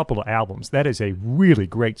 in a couple of albums. That is a really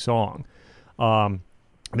great song. The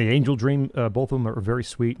Angel Dream, both of them are very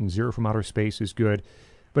sweet, and Zero from Outer Space is good.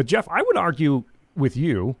 But Jeff, I would argue with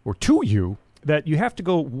you, or to you, that you have to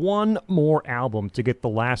go one more album to get the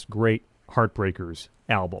last great Heartbreakers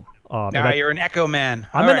album. You're an Echo man.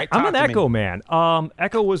 I'm an Echo Echo man.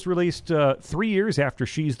 Echo was released 3 years after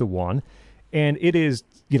She's the One, and it is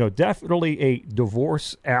definitely a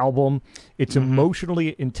divorce album. It's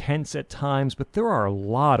emotionally intense at times, but there are a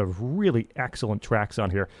lot of really excellent tracks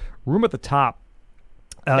on here. Room at the Top.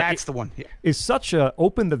 That's the one. Yeah. Is such a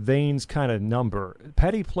open the veins kind of number.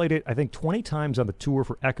 Petty played it, I think, 20 times on the tour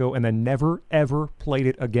for Echo, and then never, ever played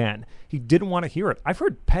it again. He didn't want to hear it. I've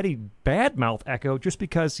heard Petty badmouth Echo just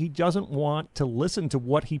because he doesn't want to listen to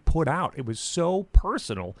what he put out. It was so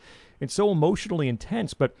personal and so emotionally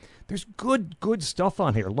intense, but there's good stuff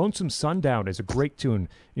on here. Lonesome Sundown is a great tune,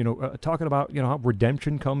 talking about how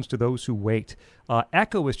redemption comes to those who wait.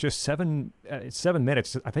 Echo is just 7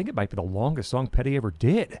 minutes. I think it might be the longest song Petty ever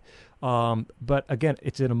did. But again,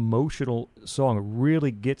 it's an emotional song. It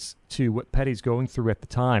really gets to what Petty's going through at the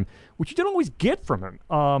time, which you don't always get from him.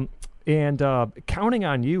 And Counting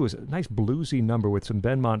on You is a nice bluesy number with some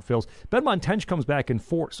Benmont fills. Benmont Tench comes back in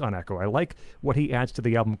force on Echo. I like what he adds to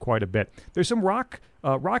the album quite a bit. There's some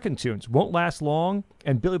rockin' tunes. Won't Last Long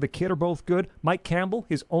and Billy the Kid are both good. Mike Campbell,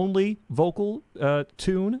 his only vocal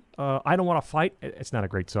tune, I Don't Want to Fight. It's not a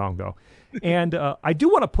great song, though. And I do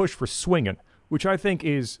want to push for Swingin', which I think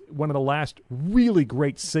is one of the last really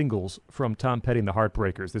great singles from Tom Petty and the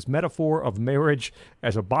Heartbreakers. This metaphor of marriage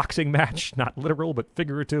as a boxing match, not literal but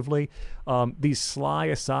figuratively. These sly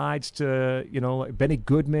asides to like Benny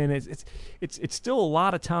Goodman. It's still a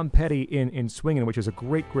lot of Tom Petty in Swingin', which is a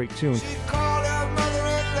great tune. She called her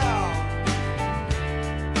mother-in-law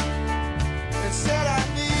and said, I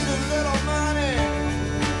need a little money.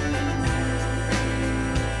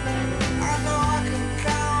 I know I can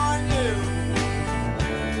count on you.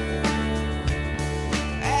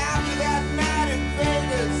 After that night in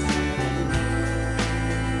Vegas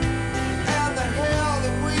and the hell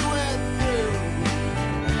that we went through,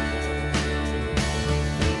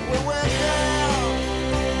 we went down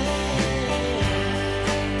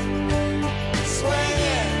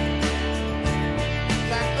swinging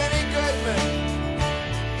like Benny Goodman.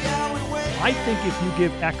 Yeah, we went. I think if you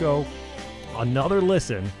give Echo another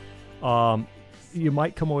listen, you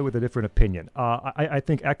might come away with a different opinion. I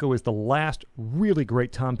think Echo is the last really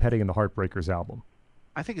great Tom Petty and the Heartbreakers album.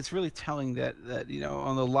 I think it's really telling that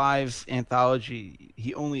on the live anthology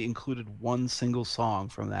he only included one single song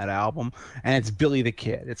from that album, and it's Billy the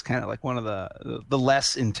Kid. It's kind of like one of the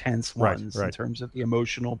less intense ones in terms of the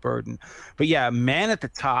emotional burden. But yeah, Man at the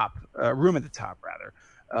Top, Room at the Top rather.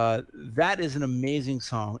 That is an amazing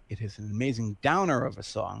song. It is an amazing downer of a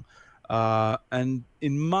song, and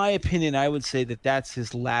in my opinion, I would say that that's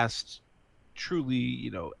his last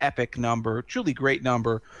truly epic number, truly great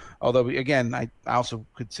number. Although again, I also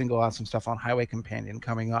could single out some stuff on Highway Companion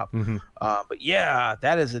coming up. But yeah,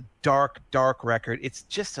 that is a dark record. It's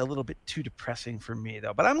just a little bit too depressing for me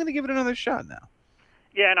though, but I'm going to give it another shot now.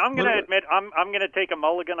 Yeah, and I'm going to admit I'm going to take a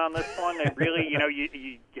mulligan on this one. It really,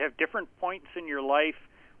 you have different points in your life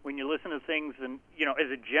when you listen to things, and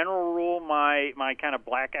as a general rule, my kind of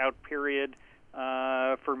blackout period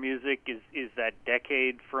for music is that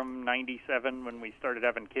decade from '97 when we started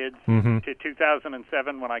having kids to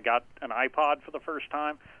 2007 when I got an iPod for the first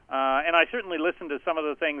time, and I certainly listened to some of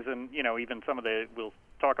the things, and even some of we'll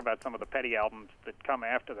talk about some of the Petty albums that come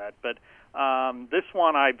after that, but this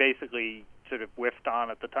one I basically sort of whiffed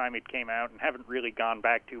on at the time it came out and haven't really gone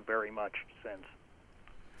back to very much since.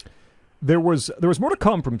 There was more to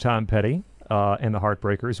come from Tom Petty and the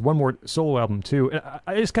Heartbreakers. One more solo album too. And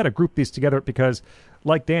I just kind of grouped these together because,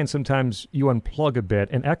 like Dan, sometimes you unplug a bit.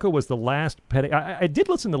 And Echo was the last Petty. I did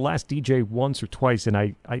listen to the Last DJ once or twice, and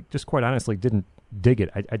I just quite honestly didn't dig it.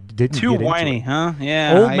 I didn't. Too get whiny, into it. huh?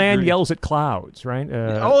 Yeah. Old man yells at clouds, right?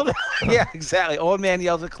 Yeah, exactly. Old man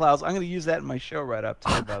yells at clouds. I'm going to use that in my show right up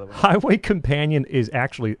too, by the way. Highway Companion is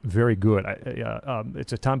actually very good.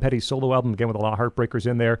 It's a Tom Petty solo album, again, with a lot of Heartbreakers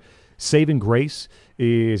in there. Saving Grace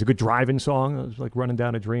is a good driving song. It was like Running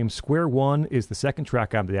Down a Dream. Square One is the second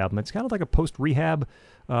track on the album. It's kind of like a post-rehab,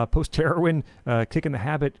 post-heroin, kicking the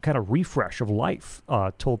habit kind of refresh of life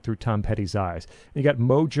told through Tom Petty's eyes. And you got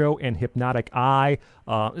Mojo and Hypnotic Eye.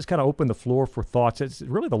 Just kind of open the floor for thoughts. It's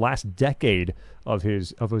really the last decade of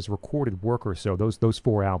his recorded work or so, those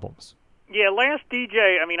four albums. Yeah, Last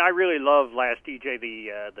DJ, I mean, I really love Last DJ,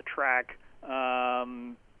 the track.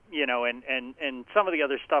 And some of the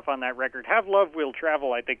other stuff on that record. Have Love Will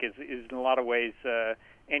Travel, I think, is in a lot of ways,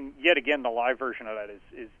 and yet again, the live version of that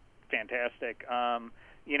is fantastic. A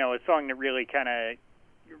song that really kind of,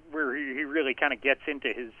 where he really kind of gets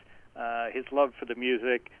into his love for the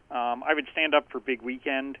music. I would stand up for Big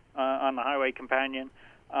Weekend on the Highway Companion.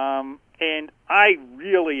 And I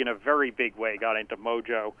really, in a very big way, got into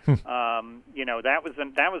Mojo. That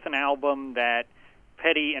was an album that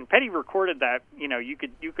Petty recorded that.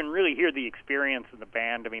 You can really hear the experience of the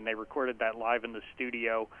band. I mean, they recorded that live in the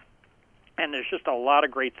studio, and there's just a lot of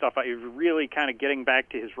great stuff. It was really kind of getting back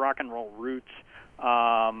to his rock and roll roots.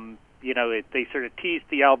 They sort of teased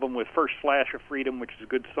the album with First Flash of Freedom, which is a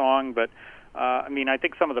good song, but I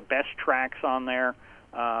think some of the best tracks on there,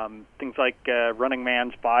 things like Running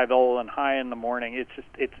Man's Bible and High in the Morning.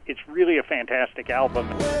 It's really a fantastic album.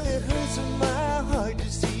 Well, it hurts in my heart to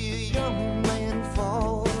see a young man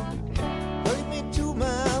fall. Hurt me to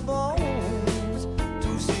my bones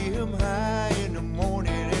to see him high in the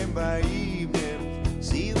morning and by evening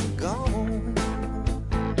see him gone.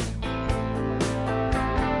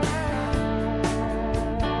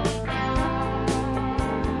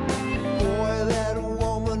 Boy, that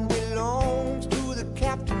woman belongs to the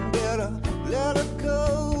captain. Better let her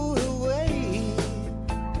go away.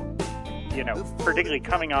 Particularly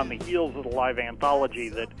coming on the heels of the live anthology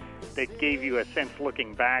that gave you a sense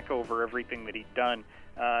looking back over everything that he'd done.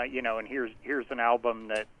 And here's an album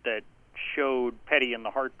that showed Petty and the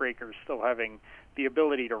Heartbreakers still having the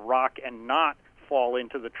ability to rock and not fall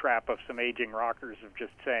into the trap of some aging rockers of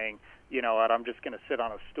just saying, I'm just going to sit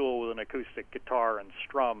on a stool with an acoustic guitar and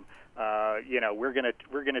strum. We're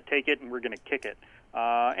gonna take it and we're gonna kick it.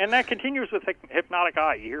 And that continues with Hypnotic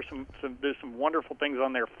Eye. You hear there's some wonderful things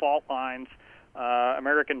on there. Fault Lines,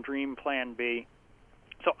 American Dream, Plan B.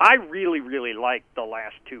 So I really, really like the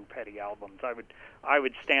last two Petty albums. I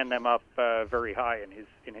would stand them up very high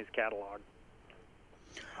in his catalog.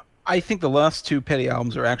 I think the last two Petty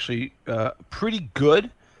albums are actually pretty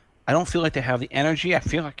good. I don't feel like they have the energy. I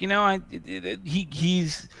feel like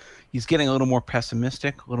he's getting a little more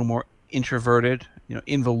pessimistic, a little more introverted,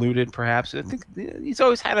 involuted perhaps. I think he's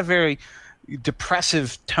always had a very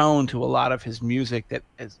depressive tone to a lot of his music that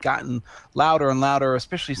has gotten louder and louder,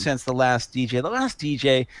 especially since The Last DJ. The Last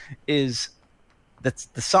DJ that's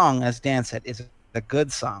the song, as Dan said, is a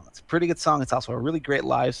good song. It's a pretty good song. It's also a really great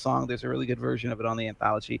live song. There's a really good version of it on the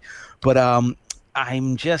anthology. But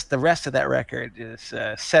the rest of that record just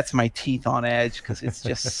sets my teeth on edge because it's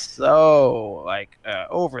just so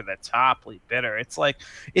over the toply bitter. It's like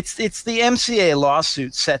it's the MCA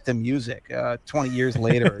lawsuit set to music 20 years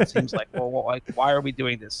later. It seems like why are we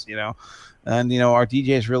doing this? And our DJ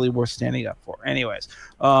is really worth standing up for. Anyways,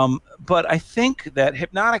 but I think that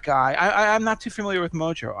Hypnotic Eye. I'm not too familiar with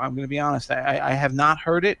Mojo. I'm going to be honest. I have not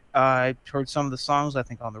heard it. I heard some of the songs I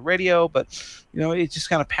think on the radio, but it just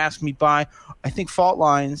kind of passed me by. I think Fault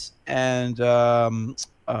Lines and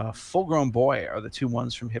Full Grown Boy are the two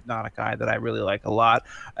ones from Hypnotic Eye that I really like a lot.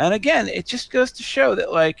 And again, it just goes to show that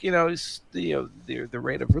the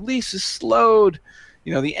rate of release is slowed.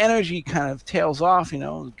 The energy kind of tails off.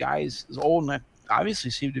 The guy is old, and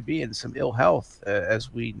obviously seemed to be in some ill health,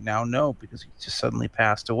 as we now know, because he just suddenly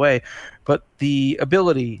passed away. But the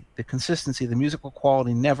ability, the consistency, the musical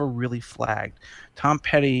quality never really flagged. Tom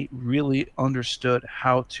Petty really understood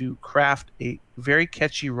how to craft a very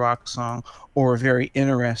catchy rock song or a very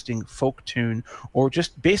interesting folk tune or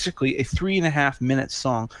just basically a 3.5-minute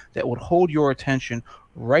song that would hold your attention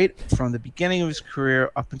right from the beginning of his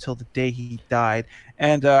career up until the day he died.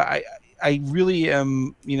 And I really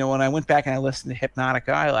am, when I went back and I listened to Hypnotic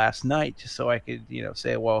Eye last night, just so I could,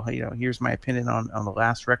 say, well, here's my opinion on the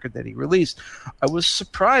last record that he released, I was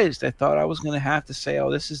surprised. I thought I was going to have to say,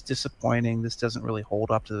 oh, this is disappointing. This doesn't really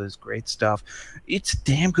hold up to this great stuff. It's a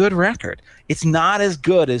damn good record. It's not as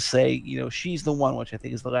good as, say, She's the One, which I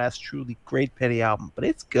think is the last truly great Petty album, but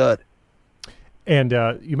it's good. And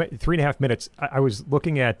you made 3.5 minutes. I was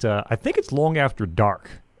looking at, I think it's Long After Dark,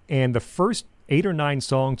 and the first 8 or 9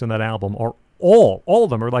 songs on that album are all of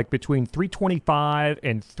them are like between 3:25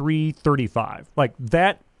 and 3:35. Like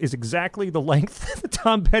that is exactly the length that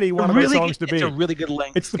Tom Petty wanted the songs to be. It's a really good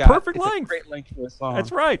length. It's the Scott. perfect It's length. A great length for a song.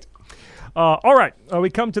 That's right. All right, we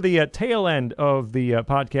come to the tail end of the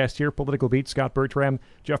podcast here. Political Beat, Scott Bertram,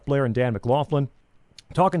 Jeff Blair, and Dan McLaughlin.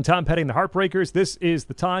 Talking Tom Petty and the Heartbreakers, this is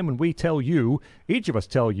the time when we tell you, each of us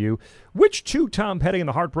tell you, which 2 Tom Petty and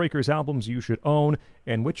the Heartbreakers albums you should own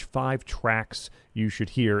and which 5 tracks you should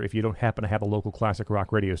hear if you don't happen to have a local classic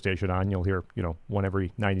rock radio station on. You'll hear, one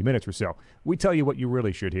every 90 minutes or so. We tell you what you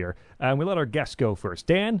really should hear, and we let our guests go first.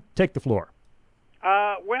 Dan, take the floor.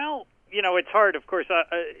 Well, it's hard, of course.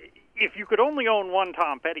 If you could only own one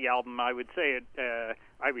Tom Petty album, I would say it.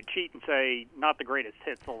 I would cheat and say not the greatest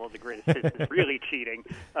hits, although the greatest hits is really cheating,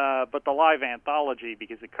 but the live anthology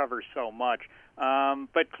because it covers so much.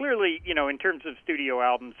 But clearly, in terms of studio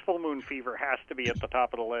albums, Full Moon Fever has to be at the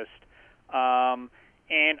top of the list.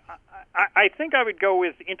 And I think I would go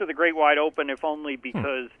with Into the Great Wide Open, if only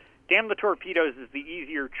because Damn the Torpedoes is the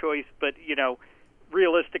easier choice, but,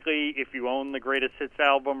 realistically, if you own the greatest hits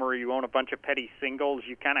album or you own a bunch of Petty singles,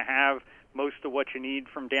 you kind of have most of what you need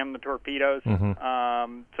from Damn the Torpedoes.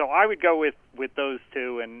 So I would go with those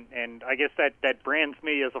 2, and I guess that brands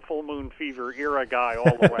me as a Full Moon Fever era guy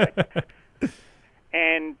all the way.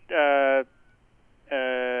 And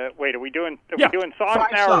wait, are we doing songs 5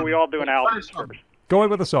 now, songs. or are we all doing albums first? Go in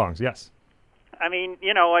with the songs, yes. I mean,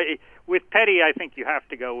 with Petty, I think you have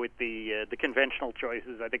to go with the conventional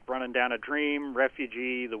choices. I think Running Down a Dream,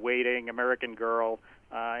 Refugee, The Waiting, American Girl,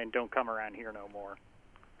 and Don't Come Around Here No More.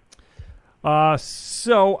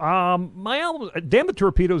 My album, Damn the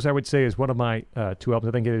Torpedoes, I would say, is one of my 2 albums.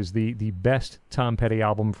 I think it is the best Tom Petty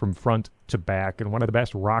album from front to back and one of the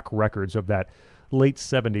best rock records of that late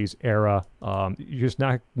 70s era. You're just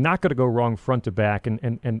not going to go wrong front to back, and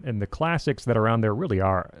the classics that are on there really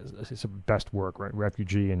are it's the best work, right?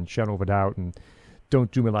 Refugee and Shadow of a Doubt and Don't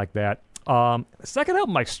Do Me Like That. The second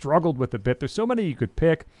album I struggled with a bit. There's so many you could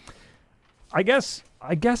pick. I guess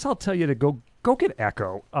I'll tell you to go get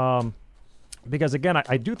Echo. Because, again,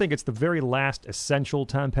 I do think it's the very last essential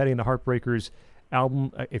Tom Petty and the Heartbreakers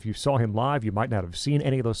album. If you saw him live, you might not have seen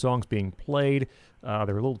any of those songs being played. They're a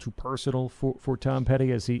little too personal for Tom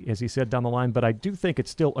Petty, as he said down the line. But I do think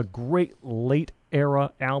it's still a great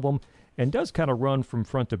late-era album and does kind of run from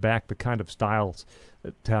front to back the kind of styles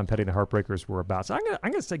that Tom Petty and the Heartbreakers were about. So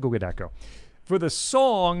I'm gonna say go get Echo. For the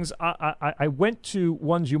songs, I went to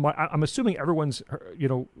ones you might. I'm assuming everyone's,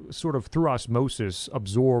 sort of through osmosis,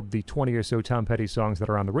 absorbed the 20 or so Tom Petty songs that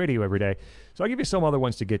are on the radio every day. So I'll give you some other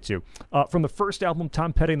ones to get to. From the first album,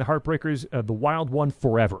 Tom Petty and the Heartbreakers, The Wild One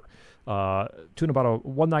Forever. Tune about a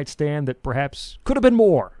one-night stand that perhaps could have been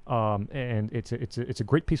more. And it's a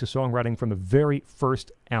great piece of songwriting from the very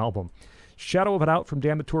first album. Shadow of a Doubt from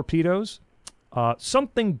Damn the Torpedoes.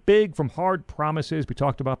 Something Big from Hard Promises. We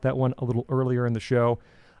talked about that one a little earlier in the show.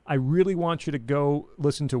 I really want you to go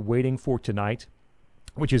listen to Waiting for Tonight,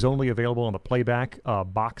 which is only available on the playback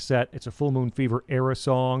box set. It's a Full Moon Fever era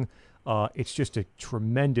song. It's just a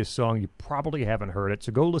tremendous song. You probably haven't heard it,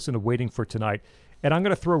 so go listen to Waiting for Tonight. And I'm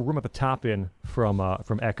going to throw Room at the Top in from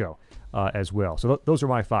Echo as well. So those are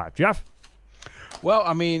my 5. Jeff? Well,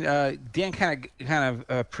 I mean, Dan kind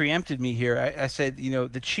of preempted me here. I said,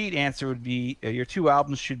 the cheat answer would be your 2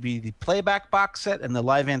 albums should be the playback box set and the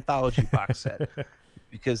live anthology box set,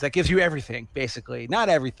 because that gives you everything, basically. Not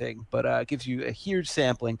everything, but gives you a huge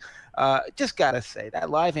sampling. Just gotta say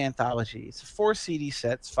that live anthology. It's a 4 CD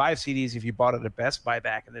set. It's 5 CDs if you bought it at Best Buy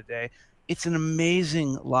back in the day. It's an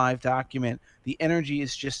amazing live document. The energy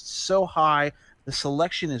is just so high. The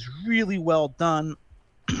selection is really well done.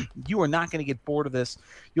 you are not going to get bored of this.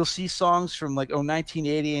 You'll see songs from like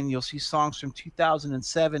 1980, and you'll see songs from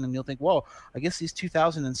 2007, and you'll think, whoa, I guess these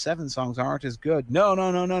 2007 songs aren't as good. No.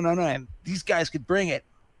 And these guys could bring it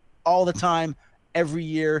all the time, every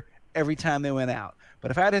year, every time they went out.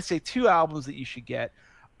 But if I had to say 2 albums that you should get,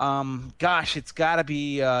 gosh, it's got to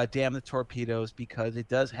be Damn the Torpedoes, because it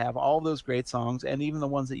does have all those great songs, and even the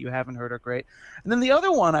ones that you haven't heard are great. And then the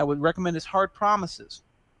other one I would recommend is Hard Promises,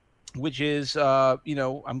 which is,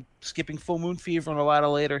 I'm skipping Full Moon Fever and a lot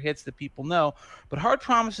of later hits that people know. But Hard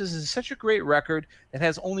Promises is such a great record that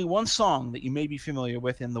has only one song that you may be familiar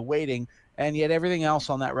with in The Waiting, and yet everything else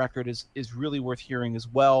on that record is really worth hearing as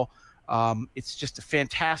well. It's just a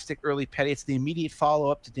fantastic early Petty. It's the immediate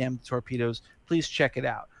follow-up to Damn the Torpedoes. Please check it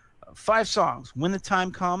out. 5 songs. When the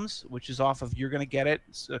Time Comes, which is off of You're Gonna Get It.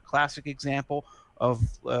 It's a classic example of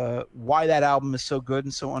why that album is so good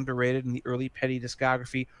and so underrated in the early Petty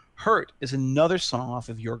discography. Hurt is another song off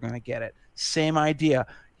of You're Gonna Get It. Same idea.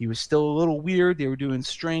 He was still a little weird. They were doing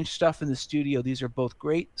strange stuff in the studio. These are both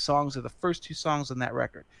great songs. Are the first 2 songs on that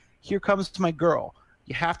record. Here Comes My Girl.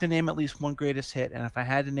 You have to name at least one greatest hit, and if I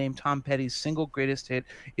had to name Tom Petty's single greatest hit,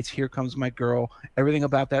 it's Here Comes My Girl. Everything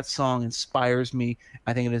about that song inspires me.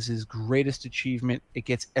 I think it is his greatest achievement. It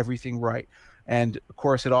gets everything right. And, of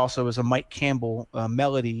course, it also is a Mike Campbell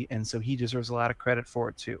melody, and so he deserves a lot of credit for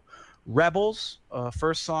it, too. Rebels,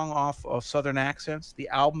 first song off of Southern Accents. The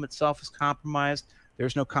album itself is compromised.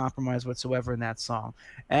 There's no compromise whatsoever in that song.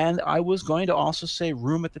 And I was going to also say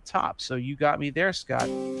Room at the Top, so you got me there, Scott.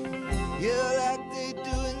 Yeah, like they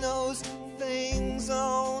doing those things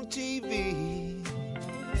on TV.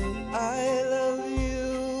 I love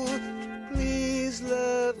you, please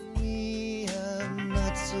love me, I'm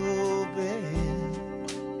not so bad.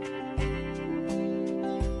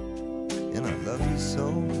 And I love you so.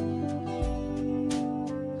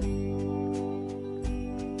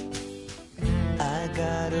 I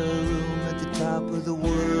got a room at the top of the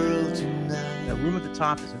world tonight. Now, Room at the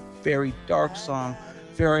Top is a very dark song,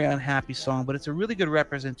 very unhappy song, but it's a really good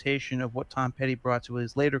representation of what Tom Petty brought to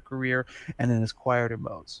his later career and in his quieter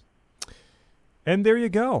modes. And there you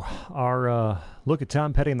go. Our look at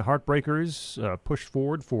Tom Petty and the Heartbreakers pushed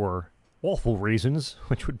forward for awful reasons,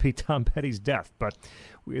 which would be Tom Petty's death. But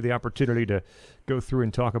we had the opportunity to go through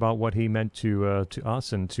and talk about what he meant to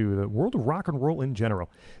us and to the world of rock and roll in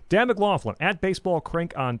general. Dan McLaughlin, at Baseball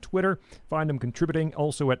Crank on Twitter. Find him contributing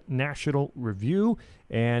also at National Review.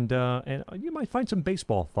 And you might find some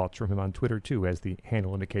baseball thoughts from him on Twitter, too, as the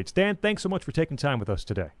handle indicates. Dan, thanks so much for taking time with us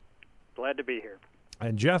today. Glad to be here.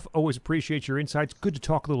 And Jeff, always appreciate your insights. Good to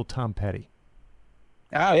talk a little Tom Petty.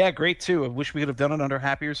 Oh, yeah, great, too. I wish we could have done it under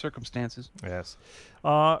happier circumstances. Yes.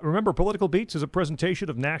 Remember, Political Beats is a presentation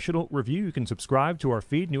of National Review. You can subscribe to our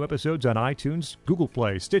feed, new episodes on iTunes, Google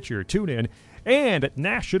Play, Stitcher, TuneIn, and at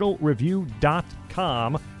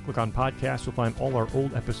nationalreview.com. Click on podcasts. You'll find all our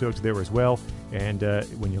old episodes there as well. And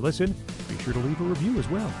when you listen, be sure to leave a review as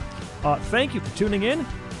well. Thank you for tuning in.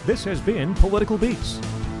 This has been Political Beats.